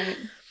 Right.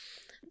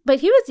 But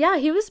he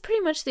was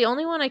pretty much the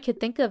only one I could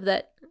think of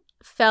that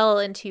fell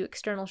into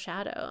external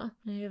shadow.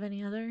 Do you have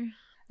any other?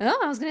 No,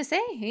 I was going to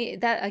say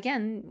that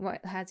again,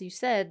 as you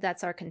said,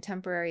 that's our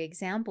contemporary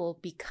example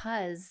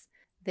because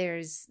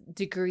there's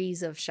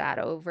degrees of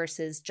shadow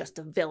versus just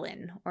a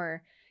villain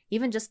or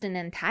even just an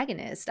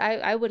antagonist.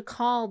 I would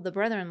call the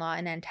brother-in-law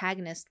an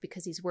antagonist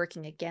because he's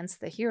working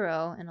against the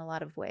hero in a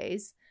lot of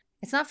ways.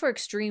 It's not for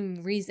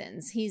extreme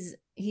reasons.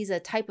 He's a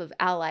type of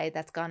ally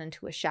that's gone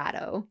into a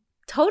shadow.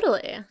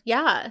 Totally.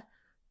 Yeah.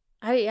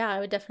 I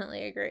would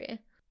definitely agree.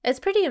 It's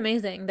pretty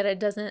amazing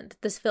that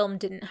this film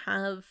didn't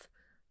have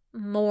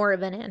more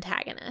of an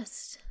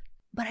antagonist.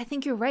 But I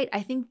think you're right.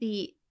 I think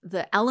the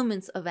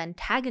elements of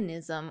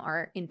antagonism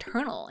are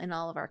internal in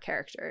all of our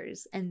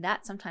characters, and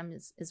that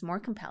sometimes is more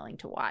compelling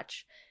to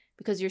watch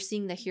because you're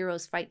seeing the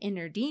heroes fight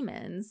inner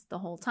demons the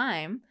whole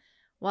time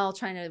while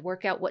trying to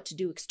work out what to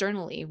do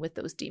externally with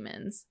those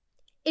demons.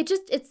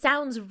 It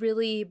sounds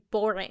really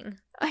boring.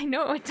 I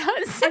know it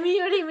does. I mean,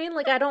 you know what I mean?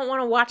 Like, I don't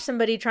want to watch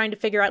somebody trying to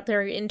figure out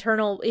their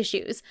internal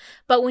issues.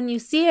 But when you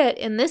see it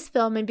in this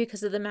film, and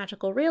because of the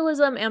magical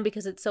realism and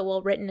because it's so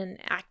well written and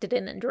acted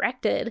in and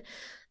directed,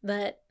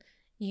 that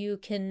you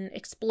can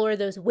explore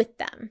those with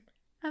them.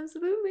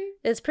 Absolutely.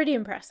 It's pretty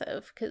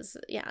impressive because,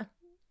 yeah,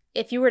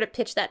 if you were to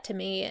pitch that to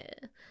me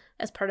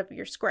as part of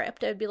your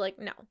script, I'd be like,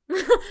 no,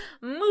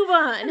 move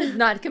on. It's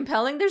not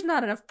compelling. There's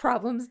not enough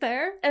problems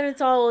there. And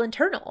it's all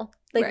internal.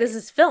 Like, Right. This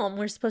is film.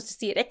 We're supposed to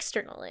see it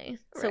externally.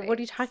 So Right. what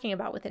are you talking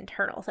about with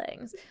internal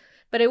things?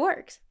 But it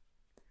works.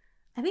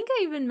 I think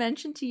I even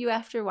mentioned to you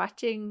after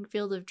watching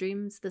Field of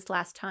Dreams this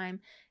last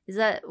time, is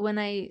that when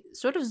I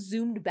sort of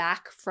zoomed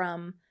back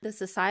from the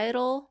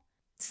societal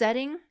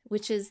setting,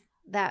 which is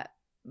that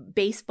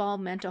baseball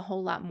meant a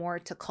whole lot more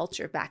to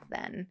culture back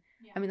then.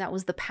 Yeah. I mean, that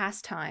was the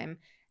pastime.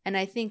 And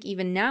I think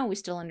even now we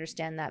still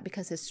understand that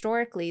because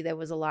historically there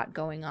was a lot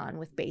going on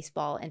with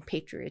baseball and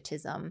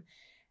patriotism.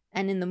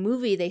 And in the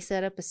movie, they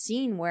set up a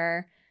scene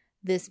where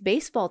this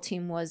baseball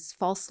team was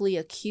falsely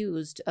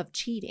accused of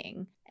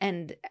cheating.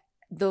 And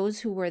those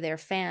who were their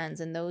fans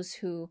and those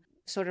who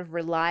sort of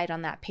relied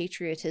on that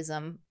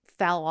patriotism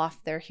fell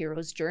off their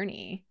hero's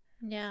journey.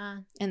 Yeah.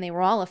 And they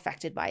were all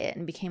affected by it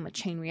and became a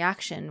chain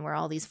reaction where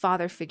all these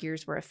father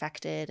figures were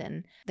affected.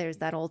 And there's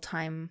that old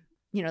time,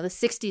 you know, the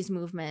 60s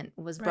movement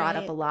was brought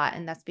up a lot.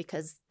 And that's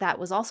because that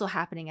was also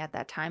happening at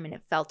that time and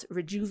it felt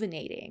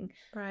rejuvenating.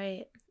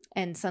 Right.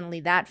 And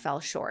suddenly that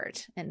fell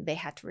short and they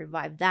had to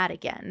revive that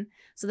again.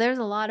 So there's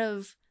a lot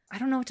of, I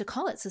don't know what to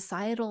call it,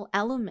 societal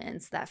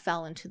elements that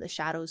fell into the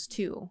shadows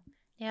too.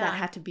 Yeah. That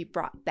had to be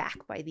brought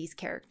back by these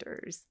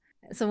characters.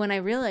 So when I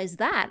realized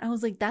that, I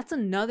was like, that's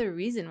another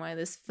reason why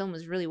this film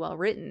is really well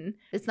written.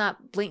 It's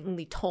not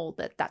blatantly told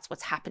that that's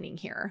what's happening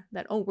here.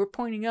 That, oh, we're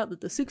pointing out that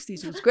the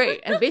 60s was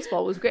great and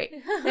baseball was great.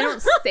 They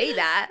don't say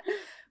that.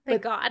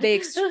 Thank God. They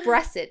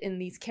express it in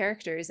these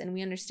characters. And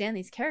we understand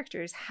these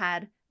characters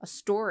had a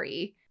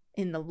story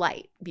in the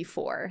light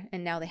before.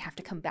 And now they have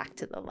to come back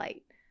to the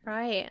light.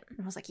 Right.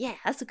 And I was like, yeah,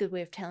 that's a good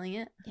way of telling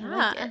it. Yeah.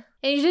 Like it.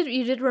 And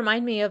you did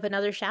remind me of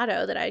another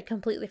shadow that I had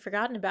completely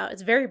forgotten about.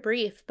 It's very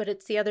brief, but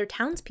it's the other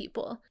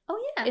townspeople.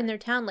 Oh, yeah. In their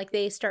town, like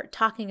they start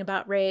talking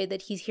about Ray,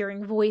 that he's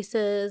hearing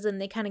voices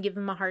and they kind of give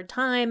him a hard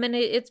time. And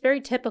it's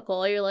very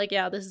typical. You're like,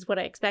 yeah, this is what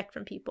I expect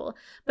from people.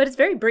 But it's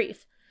very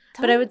brief.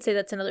 But I would say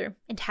that's another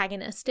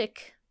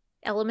antagonistic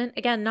element.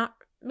 Again, not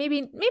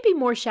maybe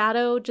more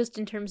shadow just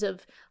in terms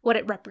of what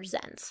it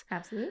represents.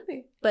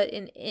 Absolutely. But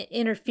in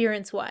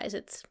interference-wise,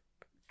 it's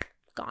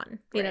gone.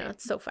 You know,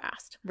 it's so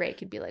fast. Ray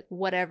could be like,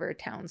 whatever,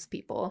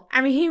 townspeople.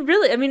 I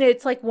mean,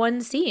 it's like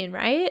one scene,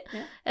 right?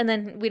 Yeah. And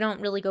then we don't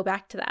really go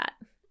back to that.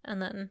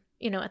 And then,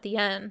 you know, at the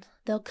end,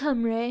 they'll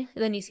come, Ray.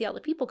 And then you see all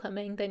the people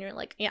coming. Then you're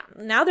like, yeah,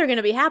 now they're going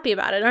to be happy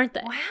about it, aren't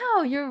they?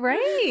 Wow, you're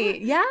right.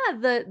 Yeah,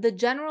 the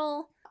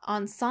general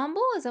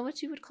ensemble, is that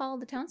what you would call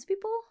the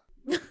townspeople?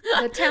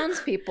 The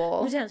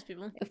townspeople. The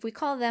townspeople. If we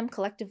call them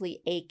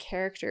collectively a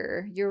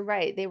character, you're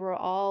right. They were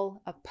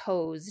all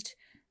opposed.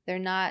 They're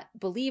not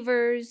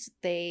believers.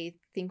 They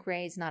think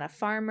Ray's not a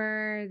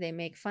farmer. They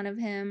make fun of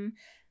him.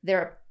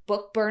 They're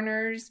book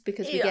burners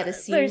because we get a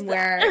scene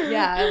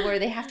where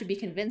they have to be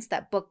convinced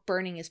that book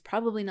burning is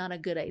probably not a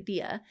good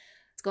idea.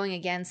 It's going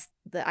against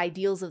the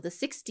ideals of the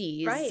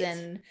 60s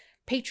and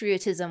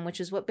patriotism,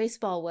 which is what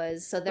baseball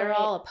was. So they're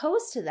all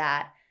opposed to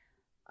that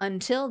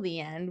until the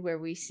end where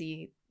we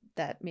see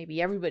that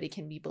maybe everybody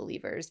can be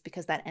believers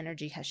because that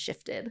energy has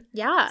shifted.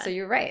 Yeah. So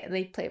you're right.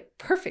 They play a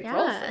perfect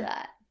role for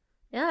that.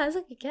 Yeah, that was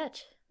a good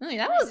catch. I mean,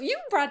 that was, you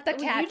brought the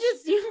catch.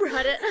 You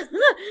brought it.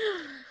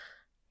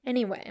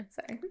 Anyway,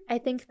 sorry. I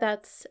think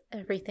that's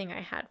everything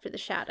I had for the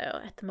shadow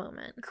at the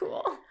moment.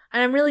 Cool.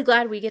 And I'm really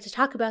glad we get to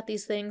talk about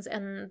these things,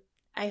 and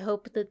I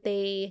hope that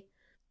they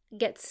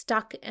get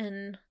stuck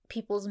in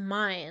people's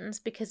minds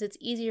because it's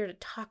easier to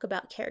talk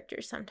about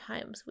characters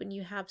sometimes when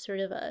you have sort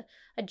of a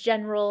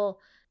general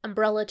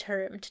umbrella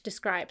term to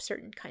describe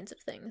certain kinds of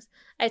things.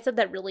 I said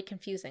that really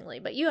confusingly,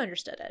 but you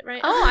understood it,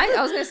 right? Oh,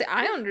 I was going to say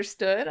I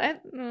understood. I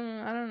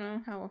don't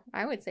know how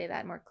I would say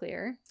that more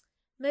clear.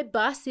 My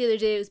boss the other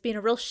day was being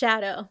a real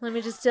shadow. Let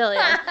me just tell you.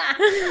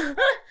 No,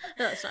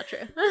 that's not true.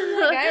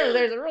 That guy over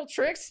there's a real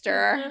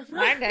trickster.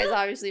 My guy's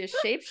obviously a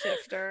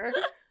shapeshifter.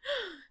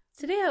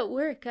 Today at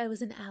work, I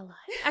was an ally.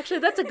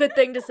 Actually, that's a good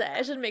thing to say.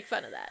 I shouldn't make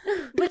fun of that.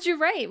 But you're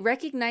right.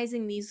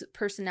 Recognizing these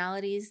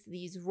personalities,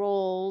 these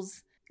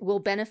roles, will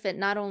benefit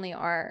not only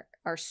our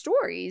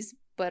stories,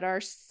 but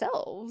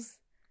ourselves.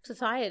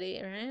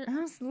 Society, right?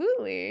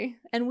 Absolutely.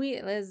 And we,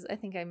 as I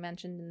think I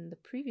mentioned in the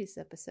previous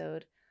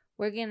episode,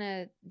 we're going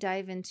to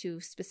dive into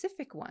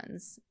specific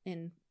ones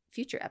in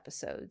future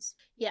episodes.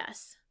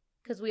 Yes,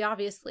 because we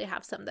obviously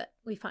have some that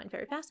we find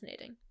very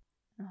fascinating.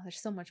 Oh,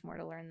 there's so much more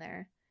to learn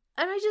there.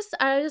 And I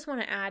just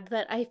want to add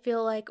that I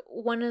feel like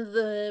one of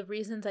the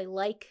reasons I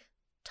like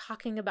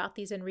talking about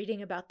these and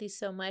reading about these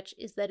so much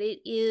is that it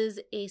is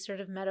a sort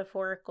of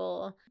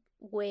metaphorical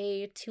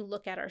way to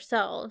look at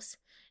ourselves,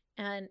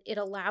 and it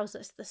allows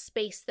us the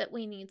space that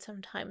we need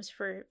sometimes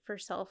for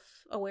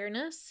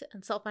self-awareness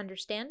and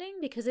self-understanding,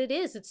 because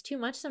it's too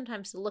much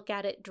sometimes to look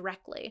at it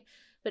directly.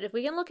 But if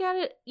we can look at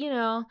it,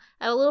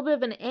 at a little bit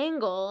of an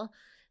angle,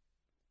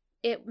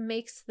 it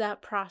makes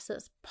that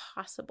process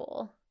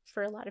possible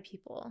for a lot of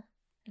people,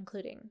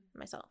 including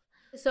myself.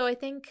 So I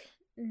think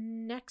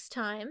next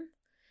I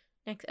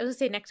was going to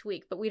say next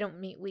week, but we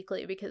don't meet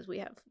weekly because we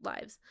have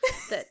lives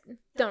that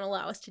don't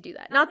allow us to do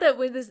that. Not that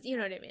with this, you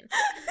know what I mean.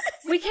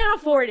 We can't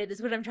afford it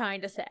is what I'm trying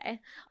to say.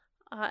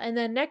 And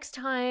then next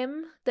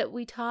time that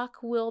we talk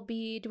will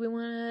be, do we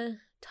want to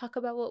talk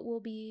about what we'll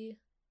be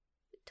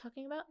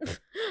talking about?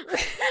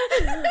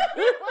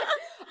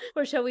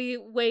 Or shall we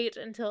wait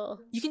until...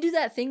 You can do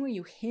that thing where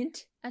you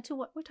hint as to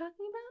what we're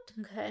talking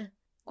about. Okay.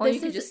 Or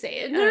you can just say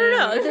it.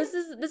 No. This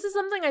is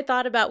something I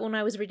thought about when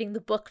I was reading the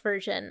book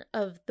version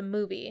of the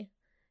movie.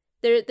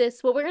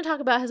 What we're going to talk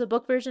about has a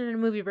book version and a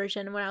movie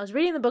version. And when I was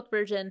reading the book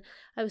version,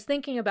 I was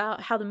thinking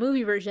about how the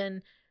movie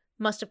version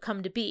must have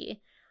come to be.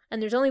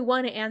 And there's only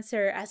one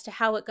answer as to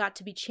how it got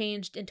to be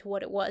changed into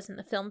what it was in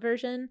the film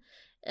version.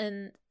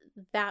 And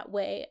that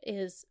way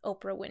is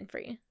Oprah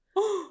Winfrey.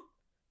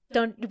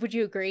 Would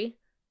you agree?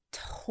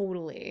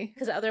 Totally.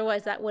 Because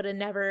otherwise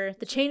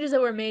the changes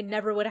that were made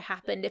never would have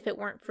happened if it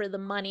weren't for the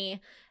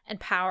money and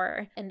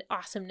power and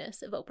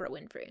awesomeness of Oprah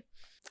Winfrey.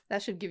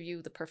 That should give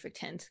you the perfect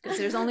hint, because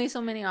there's only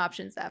so many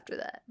options after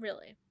that.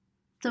 Really.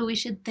 So we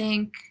should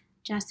thank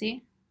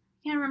Jesse.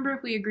 I can't remember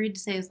if we agreed to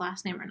say his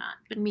last name or not.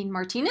 But you mean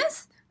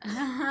Martinez?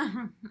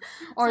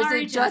 Or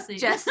Sorry, is it just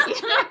Jesse?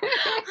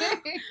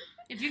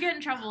 If you get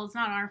in trouble, it's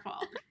not our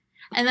fault.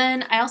 And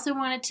then I also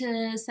wanted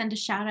to send a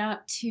shout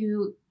out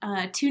to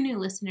 2 new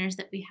listeners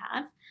that we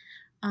have,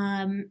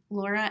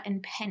 Laura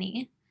and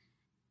Penny.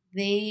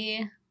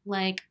 They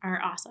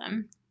are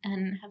awesome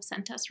and have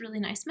sent us really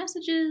nice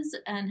messages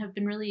and have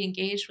been really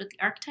engaged with the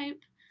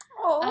Archetype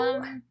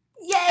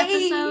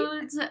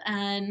episodes.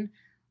 And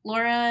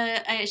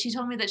Laura, she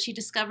told me that she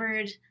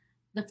discovered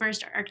the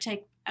first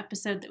Archetype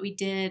episode that we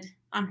did.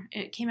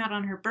 It came out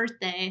on her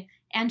birthday,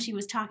 and she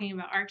was talking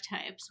about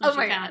archetypes when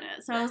she found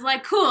it. So I was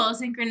like, cool,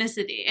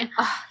 synchronicity.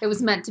 It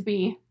was meant to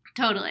be.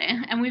 Totally.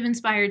 And we've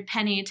inspired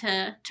Penny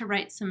to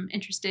write some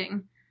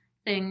interesting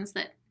things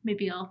that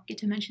maybe I'll get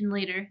to mention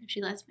later if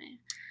she lets me.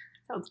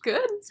 Sounds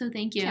good. So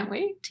thank you. Can't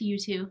wait. To you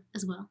two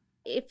as well.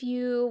 If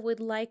you would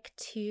like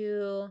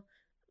to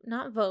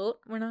not vote,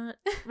 we're not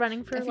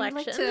running for election.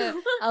 If you'd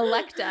like to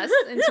elect us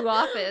into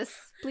office,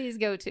 please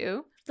go to.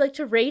 If you'd like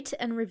to rate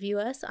and review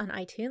us on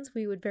iTunes,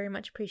 we would very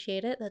much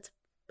appreciate it. That's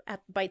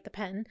at Bite the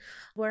Pen.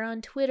 We're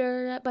on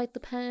Twitter at Bite the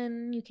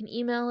Pen. You can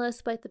email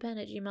us,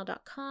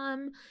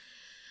 bitethepen@gmail.com.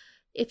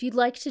 If you'd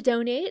like to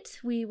donate,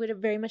 we would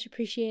very much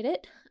appreciate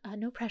it.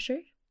 No pressure.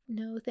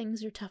 No,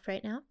 things are tough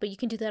right now, but you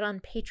can do that on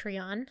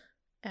Patreon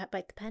at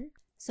Bite the Pen.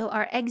 So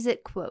our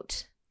exit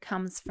quote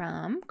comes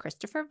from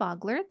Christopher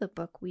Vogler, the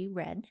book we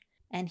read.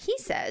 And he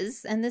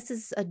says, and this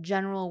is a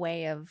general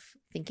way of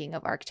thinking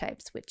of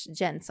archetypes, which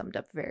Jen summed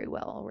up very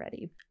well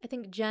already. I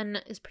think Jen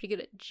is pretty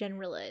good at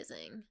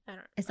generalizing.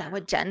 Is that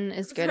what Jen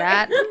is good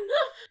at?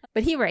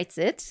 But he writes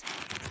it.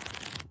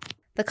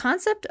 The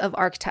concept of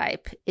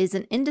archetype is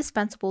an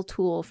indispensable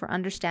tool for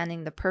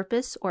understanding the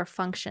purpose or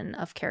function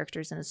of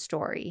characters in a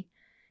story.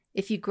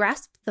 If you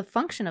grasp the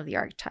function of the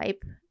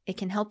archetype, it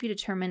can help you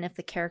determine if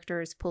the character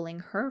is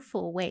pulling her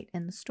full weight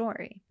in the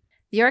story.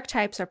 The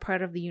archetypes are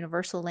part of the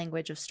universal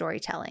language of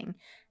storytelling,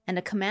 and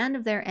a command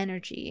of their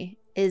energy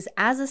is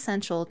as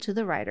essential to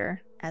the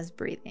writer as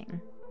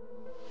breathing.